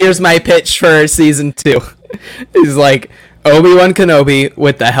 It's like, here's my pitch for season 2. It's like, Obi-Wan Kenobi,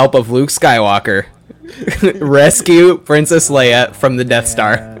 with the help of Luke Skywalker, rescue Princess Leia from the Death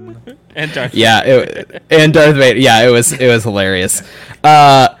Star. And Darth And Darth Vader. Yeah, it was hilarious.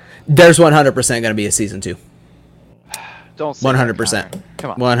 There's 100% going to be a season 2. Don't say that, 100%. Connor.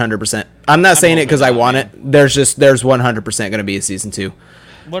 Come on. 100%. I'm not saying it because I want it. There's 100% going to be a season 2.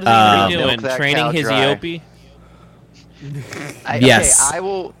 What are they Milk doing? that Training cow his dry. Eopie? Yes. Okay,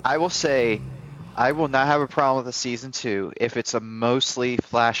 I will say, I will not have a problem with a season 2 if it's a mostly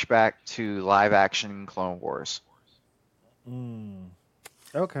flashback to live action Clone Wars.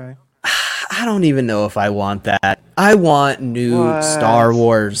 Okay. I don't even know if I want that. I want new What? Star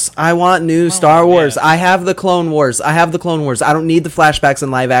Wars. I want new Star Wars. yeah. I have the Clone Wars. I don't need the flashbacks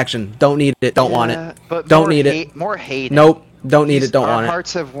in live action. Don't need it. Don't want Yeah, it. But Don't more need it. hate, More hate. Nope. Don't need it. Don't Our want it.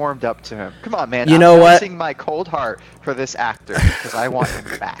 hearts have warmed up to him. Come on, man. You I'm know what? pressing my cold heart for this actor because I want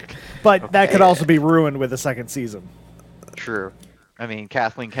him back. But that could Okay. also be ruined with a second season. True. I mean,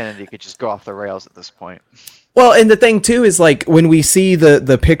 Kathleen Kennedy could just go off the rails at this point. Well, and the thing too is like when we see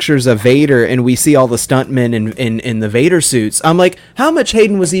the pictures of Vader and we see all the stuntmen in the Vader suits, I'm like, how much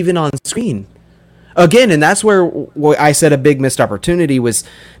Hayden was even on screen? Again, and that's where I said a big missed opportunity was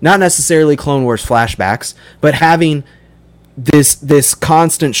not necessarily Clone Wars flashbacks, but having this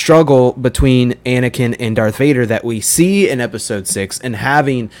constant struggle between Anakin and Darth Vader that we see in Episode 6, and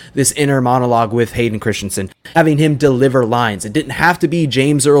having this inner monologue with Hayden Christensen, having him deliver lines. It didn't have to be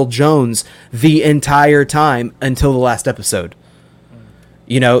James Earl Jones the entire time until the last episode.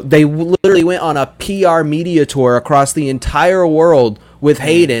 They literally went on a PR media tour across the entire world with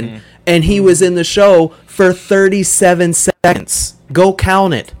Hayden, and he was in the show for 37 seconds. Go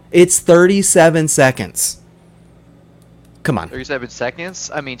count it. It's 37 seconds. Come on. 37 seconds?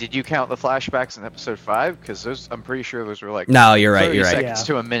 I mean, did you count the flashbacks in episode 5? Because I'm pretty sure those were like No, you're right. 30 You're right. seconds Yeah.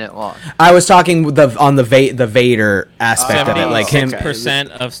 to a minute long. I was talking on the Vader aspect of it, like him. 76%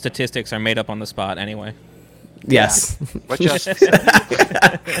 of statistics are made up on the spot anyway. Yes. What just Wait,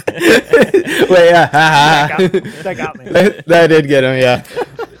 yeah. That got me. That did get him. Yeah.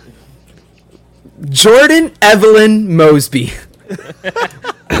 Jordan Evelyn Mosby.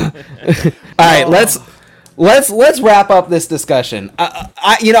 All right, let's wrap up this discussion.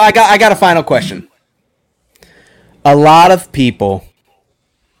 I got a final question. A lot of people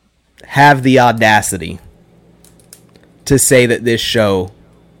have the audacity to say that this show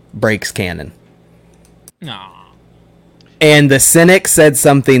breaks canon. No. And the Cynic said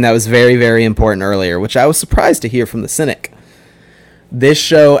something that was very, very important earlier, which I was surprised to hear from the Cynic. This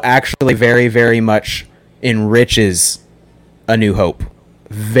show actually very, very much enriches A New Hope.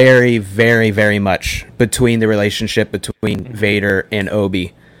 Very, very, very much between the relationship between Vader and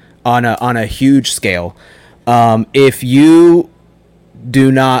Obi on a huge scale. If you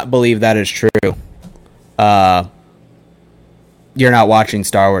do not believe that is true, You're not watching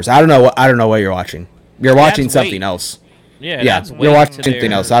Star Wars. I don't know what you're watching. You're watching Adds something weight. else. Yeah, Yeah, that's you're way watching to something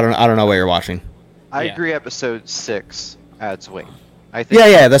their- else. I don't know what you're watching. I Yeah. agree. Episode 6 adds weight. I think.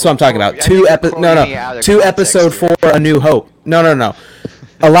 Yeah, that's what I'm talking about. I think you're quoting me out of context Episode here. 4, A New Hope. No.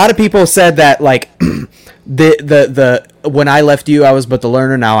 A lot of people said that like the when I left you, I was but the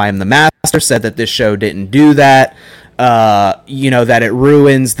learner. Now I am the master. Said that this show didn't do that. That it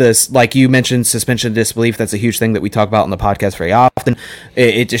ruins this, like you mentioned, suspension of disbelief. That's a huge thing that we talk about on the podcast very often.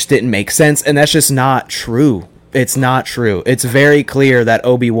 It just didn't make sense, and that's just not true. It's not true. It's very clear that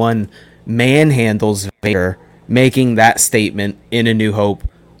Obi-Wan manhandles Vader, making that statement in A New Hope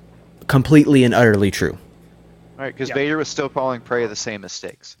completely and utterly true. All right, because Vader was still falling prey to the same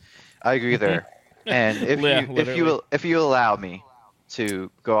mistakes. I agree there. And Yeah, if you allow me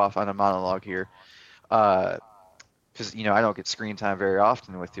to go off on a monologue here, because I don't get screen time very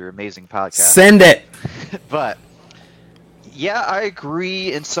often with your amazing podcast. Send it. But yeah, I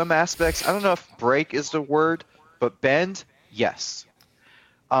agree in some aspects. I don't know if break is the word, but bend, yes.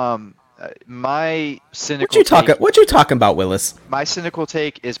 My cynical What you talking about, Willis? my cynical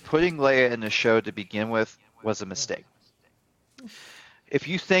take is putting Leia in the show to begin with was a mistake. If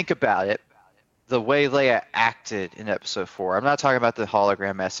you think about it, the way Leia acted in Episode 4, I'm not talking about the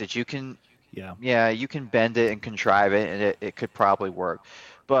hologram message. You can you can bend it and contrive it, and it could probably work.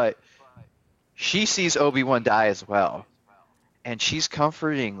 But she sees Obi-Wan die as well, and she's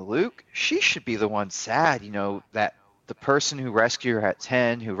comforting Luke. She should be the one sad, that the person who rescued her at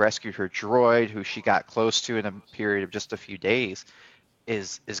 10, who rescued her droid, who she got close to in a period of just a few days,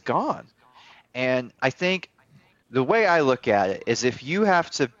 is gone. And I think the way I look at it is if you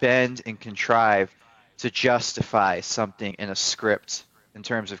have to bend and contrive to justify something in a script in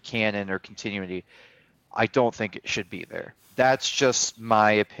terms of canon or continuity, I don't think it should be there. That's just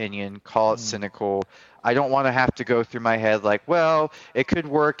my opinion. Call it cynical. I don't want to have to go through my head like, well, it could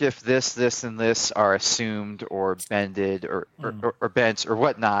work if this, and this are assumed or bended or bent or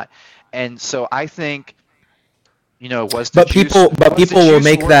whatnot. And so I think, was the juice will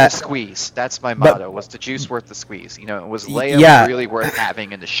make worth that the squeeze? That's my motto. Was the juice worth the squeeze? Was Leia really worth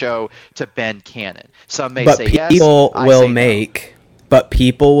having in the show to bend canon? Some may say yes. But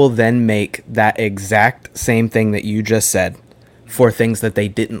people will then make that exact same thing that you just said for things that they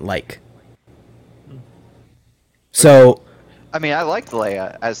didn't like. So, I mean, I liked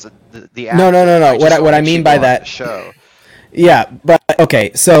Leia as the no. actor. What I mean by that, show. Yeah, but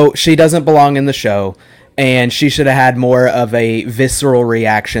okay. So she doesn't belong in the show, and she should have had more of a visceral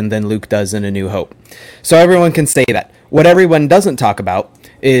reaction than Luke does in A New Hope. So everyone can say that. What everyone doesn't talk about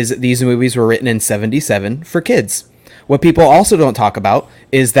is these movies were written in '77 for kids. What people also don't talk about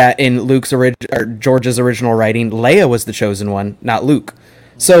is that in George's original writing, Leia was the chosen one, not Luke.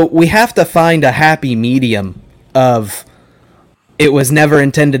 So we have to find a happy medium of it was never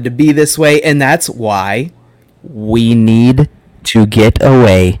intended to be this way, and that's why we need to get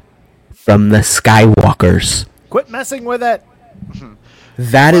away from the Skywalkers. Quit messing with it.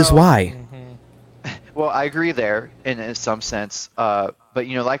 That is why. Well, I agree there in some sense. But,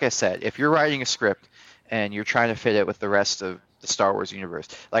 like I said, if you're writing a script and you're trying to fit it with the rest of the Star Wars universe,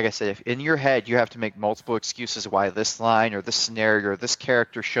 like I said, if in your head you have to make multiple excuses why this line or this scenario or this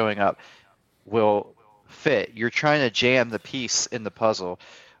character showing up will fit, you're trying to jam the piece in the puzzle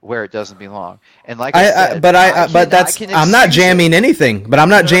where it doesn't belong. And like I said, I'm not jamming anything, but I'm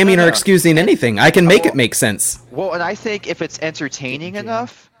not jamming or excusing anything. I can make it make sense. Well, and I think if it's entertaining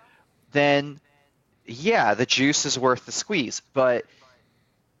enough, then yeah, the juice is worth the squeeze. But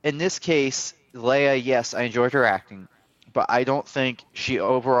in this case, Leia, yes, I enjoyed her acting, but I don't think she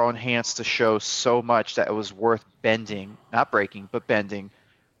overall enhanced the show so much that it was worth bending, not breaking, but bending,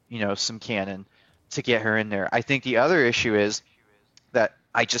 some canon to get her in there. I think the other issue is that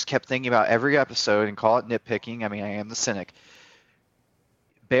I just kept thinking about every episode, and call it nitpicking. I mean, I am the cynic.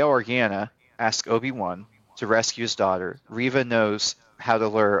 Bail Organa asked Obi-Wan to rescue his daughter. Reva knows how to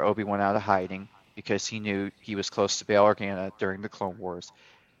lure Obi-Wan out of hiding because he knew he was close to Bail Organa during the Clone Wars.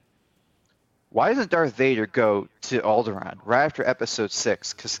 Why doesn't Darth Vader go to Alderaan right after Episode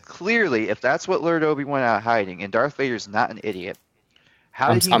 6? Because clearly, if that's what lured Obi-Wan out of hiding, and Darth Vader's not an idiot,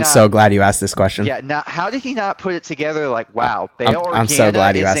 I'm so glad you asked this question. Yeah, now how did he not put it together like, wow, Bail Organa I'm so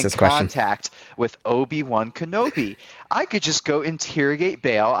glad you asked is this in question. contact with Obi-Wan Kenobi? I could just go interrogate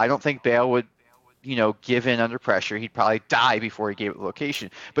Bail. I don't think Bail would, give in under pressure. He'd probably die before he gave it the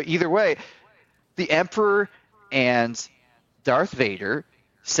location. But either way, the Emperor and Darth Vader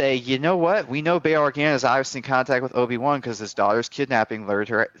say, you know what? We know Bail Organa is obviously in contact with Obi-Wan because his daughter's kidnapping lured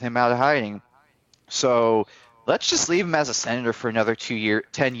him out of hiding. So Let's just leave him as a senator for another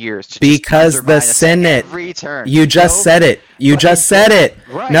 10 years. To Because just the undermine us Senate, every turn. you just No, said it. You but just in said books-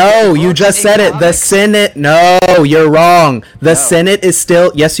 it. right, No, in you books, just in said it. The comics, Senate. No, you're wrong. The No. Senate is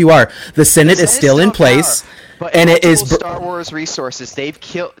still. Yes, you are. The Senate is Senate's still in place, power, but and in it is. multiple Star Wars resources. They've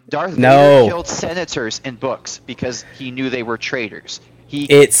killed Darth No. Vader killed senators in books because he knew they were traitors.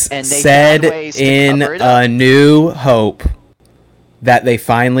 It's and they said found ways to in cover it up. A New Hope that they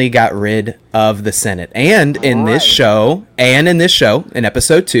finally got rid of the Senate. And in this Right. show, in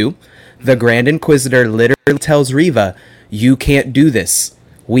episode 2, the Grand Inquisitor literally tells Reva, "You can't do this.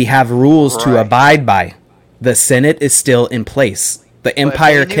 We have rules to Right. abide by. The Senate is still in place. The But if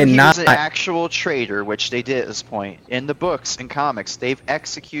Empire they knew cannot." He was an actual traitor, which they did at this point in the books and comics. They've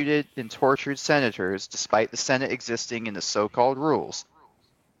executed and tortured senators, despite the Senate existing in the so-called rules,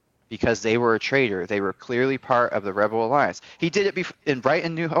 because they were a traitor. They were clearly part of the Rebel Alliance. He did it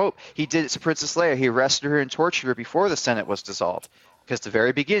in New Hope. He did it to Princess Leia. He arrested her and tortured her before the Senate was dissolved. Because at the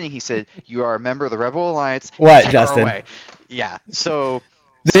very beginning, he said, "You are a member of the Rebel Alliance." What, Take her Justin? away." Yeah. So.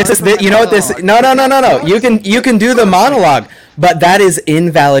 This is sorry for you my know what this monologue. no. You can do the monologue, but that is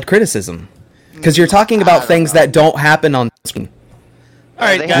invalid criticism because you're talking about things that don't happen on screen. All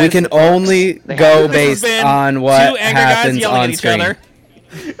right, they guys. have We can the books. only They go have the based This has been on what two angry guys happens yelling at on each screen. other.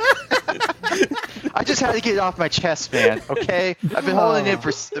 I just had to get it off my chest, man. Okay, I've been holding it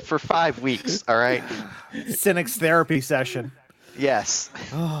for 5 weeks. All right. Cynic's therapy session. Yes.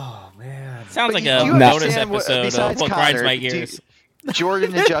 Oh man. Sounds But like you a do bonus understand episode of besides What Grinds Connor, My do you- Gears.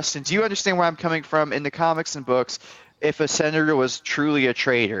 Jordan and Justin, do you understand where I'm coming from? In the comics and books, if a senator was truly a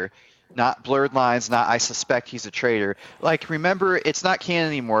traitor, not blurred lines, not I suspect he's a traitor. Like, remember, it's not canon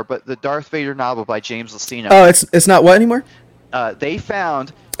anymore, but the Darth Vader novel by James Luceno. Oh, it's not what anymore? They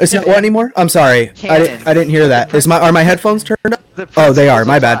found. It's not what anymore? I'm sorry, Canon. I didn't hear that. Are my headphones turned up? The Oh, they are. principles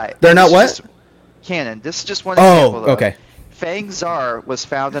My apply. bad. They're not This what? is just canon. This is just one example. Oh, though. okay. Fang Zar was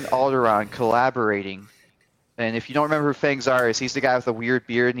found in Alderaan collaborating. And if you don't remember who Fang Zar is, he's the guy with the weird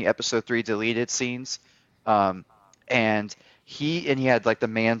beard in the episode 3 deleted scenes. And he had like the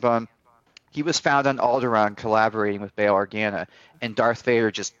man bun. He was found on Alderaan collaborating with Bail Organa, and Darth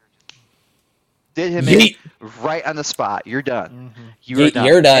Vader just did him in Yeet. right on the spot. You're done. You Yeet, are done.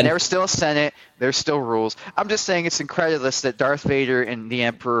 you're done. And there's still a Senate. There's still rules. I'm just saying it's incredulous that Darth Vader and the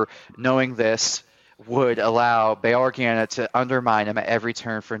Emperor, knowing this, would allow Bail Organa to undermine him at every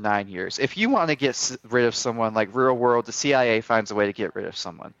turn for 9 years. If you want to get rid of someone like Real World, the CIA finds a way to get rid of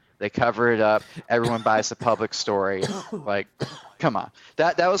someone. They cover it up. Everyone buys the public story. Like, come on.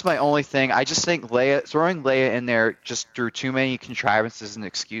 That was my only thing. I just think throwing Leia in there just threw too many contrivances and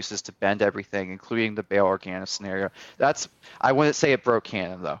excuses to bend everything, including the Bail Organa scenario. I wouldn't say it broke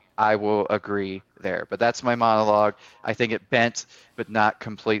canon, though. I will agree there. But that's my monologue. I think it bent, but not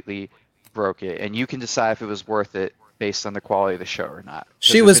completely broke it. And you can decide if it was worth it based on the quality of the show or not. 'Cause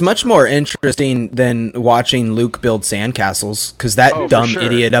She if was it's- much more interesting than watching Luke build sandcastles, because that Oh, for dumb sure,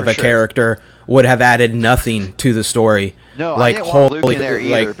 idiot of for a sure. character would have added nothing to the story. No, like, I didn't want Luke holy- in there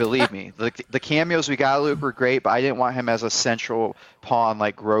either, like- believe me. The cameos we got of Luke were great, but I didn't want him as a central pawn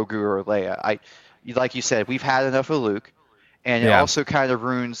like Grogu or Leia. Like you said, we've had enough of Luke, and it Yeah. also kind of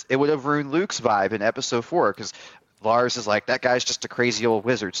it would have ruined Luke's vibe in episode 4, because Lars is like, that guy's just a crazy old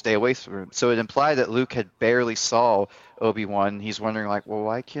wizard, stay away from him. So it implied that Luke had barely saw Obi-Wan. He's wondering like, well,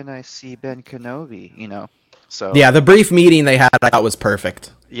 why can't I see Ben Kenobi, So Yeah, the brief meeting they had, I thought was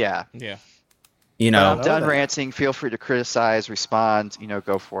perfect. yeah. Yeah. You But know, I'm done ranting. Feel free to criticize, respond,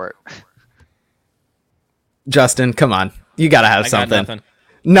 go for it. Justin, come on, you gotta have I got something. nothing.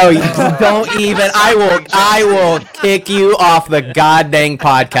 No, you don't even. I will kick you off the goddamn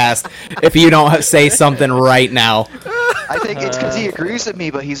podcast if you don't say something right now. I think it's because he agrees with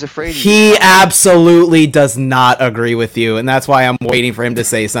me, but he's afraid. He absolutely does not agree with you, and that's why I'm waiting for him to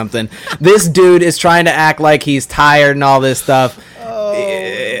say something. This dude is trying to act like he's tired and all this stuff.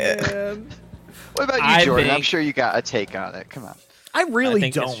 What about you, I Jordan? I'm think- sure you got a take on it. Come on. I I really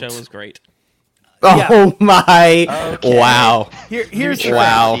think don't. this show was great. Oh my! Okay. Wow! Here's the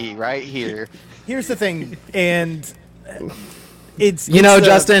Wow. Key right here. Here's the thing, and it's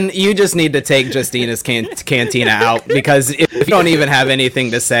Justin, you just need to take Justina's cantina out, because if you don't even have anything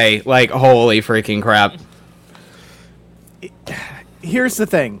to say, like, holy freaking crap! Here's the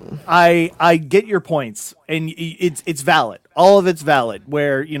thing. I get your points, and it's valid. All of it's valid.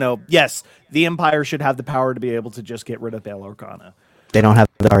 Where yes, the Empire should have the power to be able to just get rid of Bail Organa. They don't have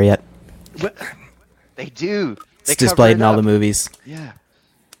the bar yet. But They do. They It's displayed in cover it all the up. movies. Yeah.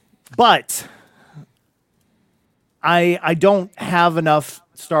 But I don't have enough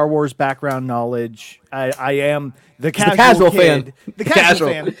Star Wars background knowledge. I am the casual casual kid, fan. the casual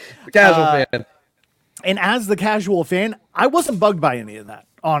fan. Casual Uh, fan. And as the casual fan, I wasn't bugged by any of that.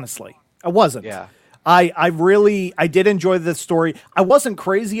 Honestly, I wasn't. Yeah. I did enjoy the story. I wasn't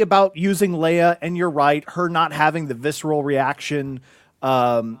crazy about using Leia, and you're right, her not having the visceral reaction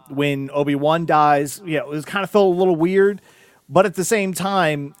when Obi-Wan dies. Yeah, it was kind of felt a little weird. But at the same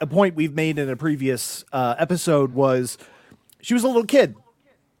time, a point we've made in a previous episode was she was a little kid.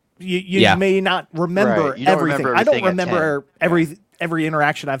 You may not remember Right. You don't everything. remember I don't everything at remember 10. every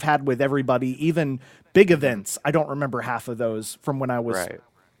interaction I've had with everybody, even big events. I don't remember half of those from when I was Right.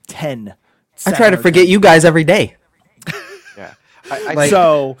 10. I try to forget you guys every day. Yeah. I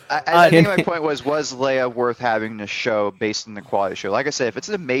I think my point was Leia worth having the show based on the quality of the show? Like I said, if it's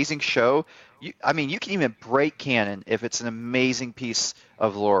an amazing show, you can even break canon if it's an amazing piece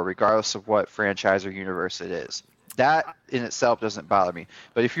of lore, regardless of what franchise or universe it is. That in itself doesn't bother me.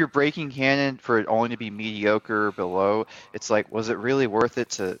 But if you're breaking canon for it only to be mediocre or below, it's like, was it really worth it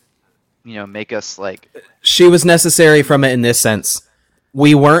to, make us like... She was necessary from it in this sense.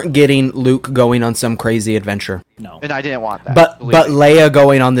 We weren't getting Luke going on some crazy adventure. No. And I didn't want that. But believe me. Leia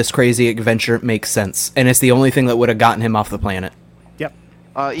going on this crazy adventure makes sense. And it's the only thing that would have gotten him off the planet. Yep.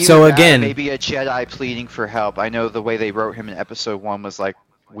 Either So that or again- maybe a Jedi pleading for help. I know the way they wrote him in episode 1 was like,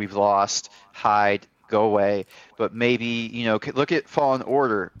 we've lost, hide, go away. But maybe, look at Fallen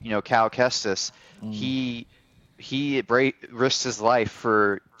Order, Cal Kestis. He risked his life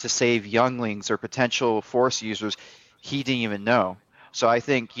to save younglings or potential Force users he didn't even know. So I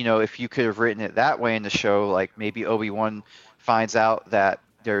think, if you could have written it that way in the show, like maybe Obi-Wan finds out that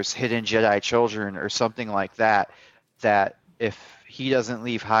there's hidden Jedi children or something like that, that if he doesn't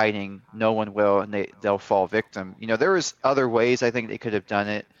leave hiding, no one will, and they'll fall victim. There was other ways I think they could have done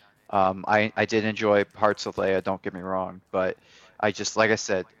it. I did enjoy parts of Leia, don't get me wrong, but I just, like I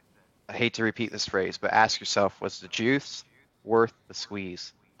said, I hate to repeat this phrase, but ask yourself, was the juice worth the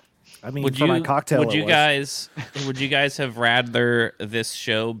squeeze? I mean, for my cocktail, would it you was. guys have rather this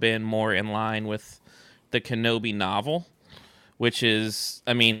show been more in line with the Kenobi novel, which is,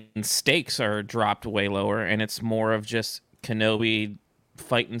 stakes are dropped way lower, and it's more of just Kenobi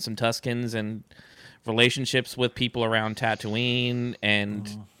fighting some Tuskens and relationships with people around Tatooine,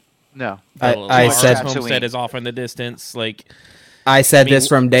 and No. I said- Homestead is off in the distance. Like, I said this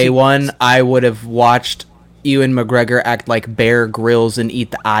from day one. I would have watched Ewan McGregor act like Bear Grylls and eat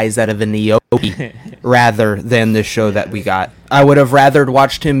the eyes out of an Niobe rather than the show that we got. I would have rathered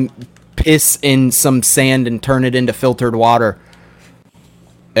watched him piss in some sand and turn it into filtered water.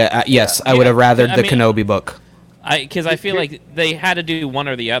 Yes, I would have rathered the Kenobi book. Because I feel like they had to do one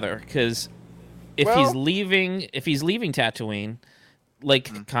or the other. Because if Well- he's leaving Tatooine,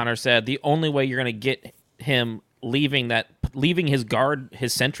 like Connor said, the only way you're going to get him leaving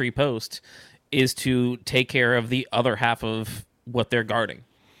his sentry post is to take care of the other half of what they're guarding.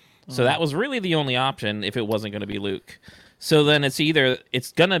 So that was really the only option if it wasn't going to be Luke. So then it's either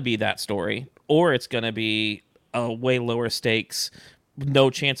it's going to be that story, or it's going to be a way lower stakes, no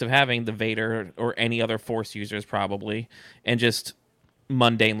chance of having the Vader or any other Force users probably, and just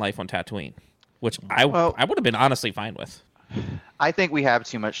mundane life on Tatooine, which I would have been honestly fine with. I think we have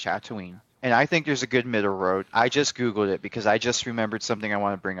too much Tatooine, and I think there's a good middle road. I just Googled it because I just remembered something I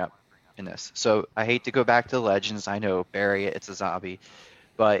want to bring up in this. So I hate to go back to Legends. I know, bury it, it's a zombie.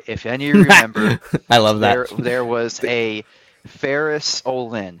 But if any of you remember, I love that. there was a Ferris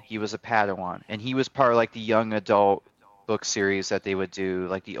Olin. He was a Padawan, and he was part of like the young adult book series that they would do,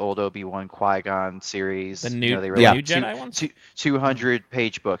 like the old Obi-Wan Qui-Gon series. The new, they the were Yeah. new Jedi ones?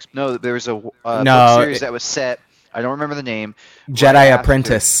 200-page books. No, there was a No, book series that was set. I don't remember the name. Jedi right after-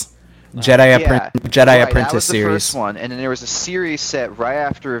 Apprentice. Jedi Yeah, Apprentice that was the series. first one, and then there was a series set right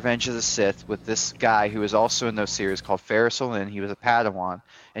after Revenge of the Sith with this guy who was also in those series called Ferris Olin. He was a Padawan,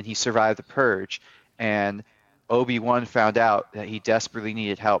 and he survived the Purge, and Obi-Wan found out that he desperately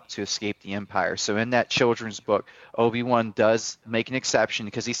needed help to escape the Empire. So in that children's book, Obi-Wan does make an exception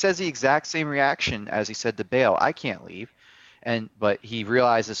because he says the exact same reaction as he said to Bail, I can't leave. But he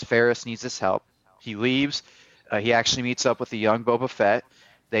realizes Ferris needs his help. He leaves. He actually meets up with the young Boba Fett.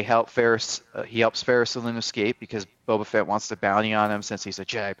 They help Ferris. He helps Ferris Olin escape because Boba Fett wants the bounty on him since he's a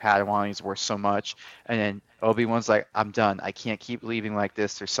Jedi Padawan. He's worth so much. And then Obi-Wan's like, I'm done. I can't keep leaving like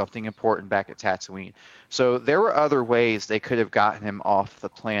this. There's something important back at Tatooine. So there were other ways they could have gotten him off the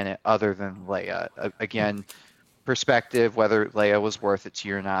planet other than Leia. Again, perspective, whether Leia was worth it to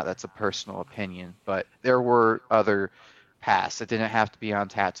you or not, that's a personal opinion. But there were other paths. It didn't have to be on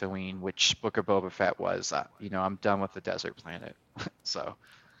Tatooine, which Book of Boba Fett was. I'm done with the desert planet. So.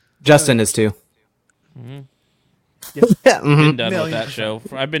 Justin is too. Been Mhm. done with that show.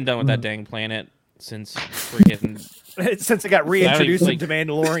 I've been done with that dang planet since freaking Since it got reintroduced like- into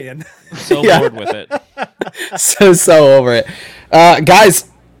Mandalorian. so Yeah. bored with it. So over it. Guys,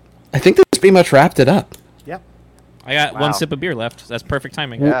 I think that's pretty much wrapped it up. Yep. I got Wow. one sip of beer left. That's perfect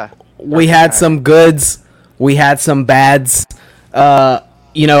timing. Yeah. We had some goods, we had some bads.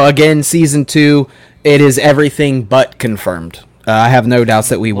 Again, season 2, it is everything but confirmed. I have no doubts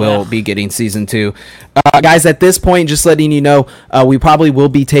that we will be getting season 2. Guys, at this point, just letting you know, we probably will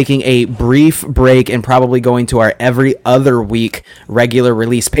be taking a brief break and probably going to our every other week regular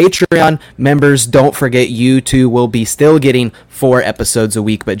release Patreon. Members, don't forget you too will be still getting 4 episodes a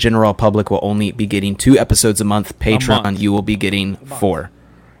week, but general public will only be getting 2 episodes a month. Patreon, month. you will be getting 4.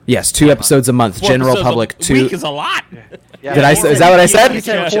 Yes, 2 episodes a month. General Episodes public, a 2. week is a lot. Yeah, Did I say? Is that what I said? He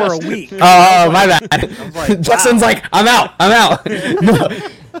said 4 a week. Oh, my bad. like, Justin's like, I'm out. No.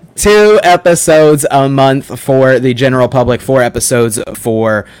 2 episodes a month for the general public, 4 episodes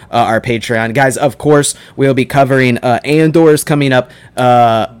for our Patreon. Guys, of course, we'll be covering Andor's coming up.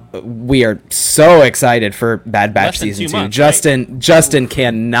 We are so excited for Bad Batch Less than Season 2 2. months, Justin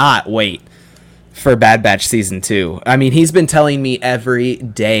cannot wait for Bad Batch Season 2. I mean, he's been telling me every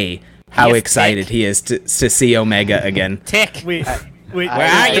day how He is excited ticked. he is to see Omega again. Tick. We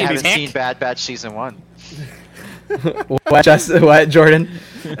I are you, haven't Tech? seen Bad Batch season 1. What, Jordan?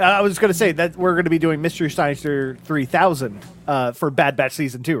 I was going to say that we're going to be doing Mystery Science 3000 for Bad Batch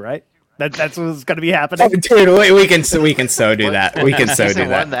Season 2, right? That's what's going to be happening. Oh, dude, we can so do that. We can so Season do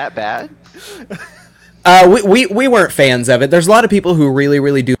 1 that. that bad? We weren't fans of it. There's a lot of people who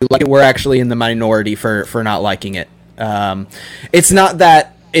really do like it. We're actually in the minority for not liking it. It's not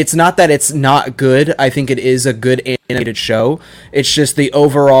that it's not good. I think it is a good animated show. It's just the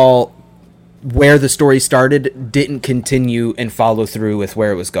overall where the story started didn't continue and follow through with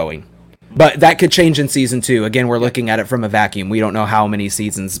where it was going. But that could change in season 2. Again, we're looking at it from a vacuum. We don't know how many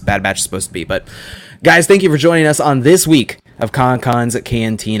seasons Bad Batch is supposed to be. But guys, thank you for joining us on this week of ConCon's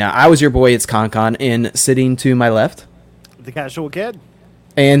Cantina. I was your boy, it's ConCon, and sitting to my left The Casual Kid.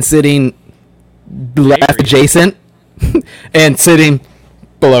 and sitting left adjacent and sitting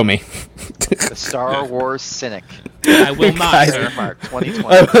below me. The Star Wars Cynic. I will not, Guys. sir. Mark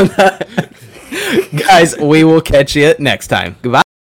 2020. Guys, we will catch you next time. Goodbye.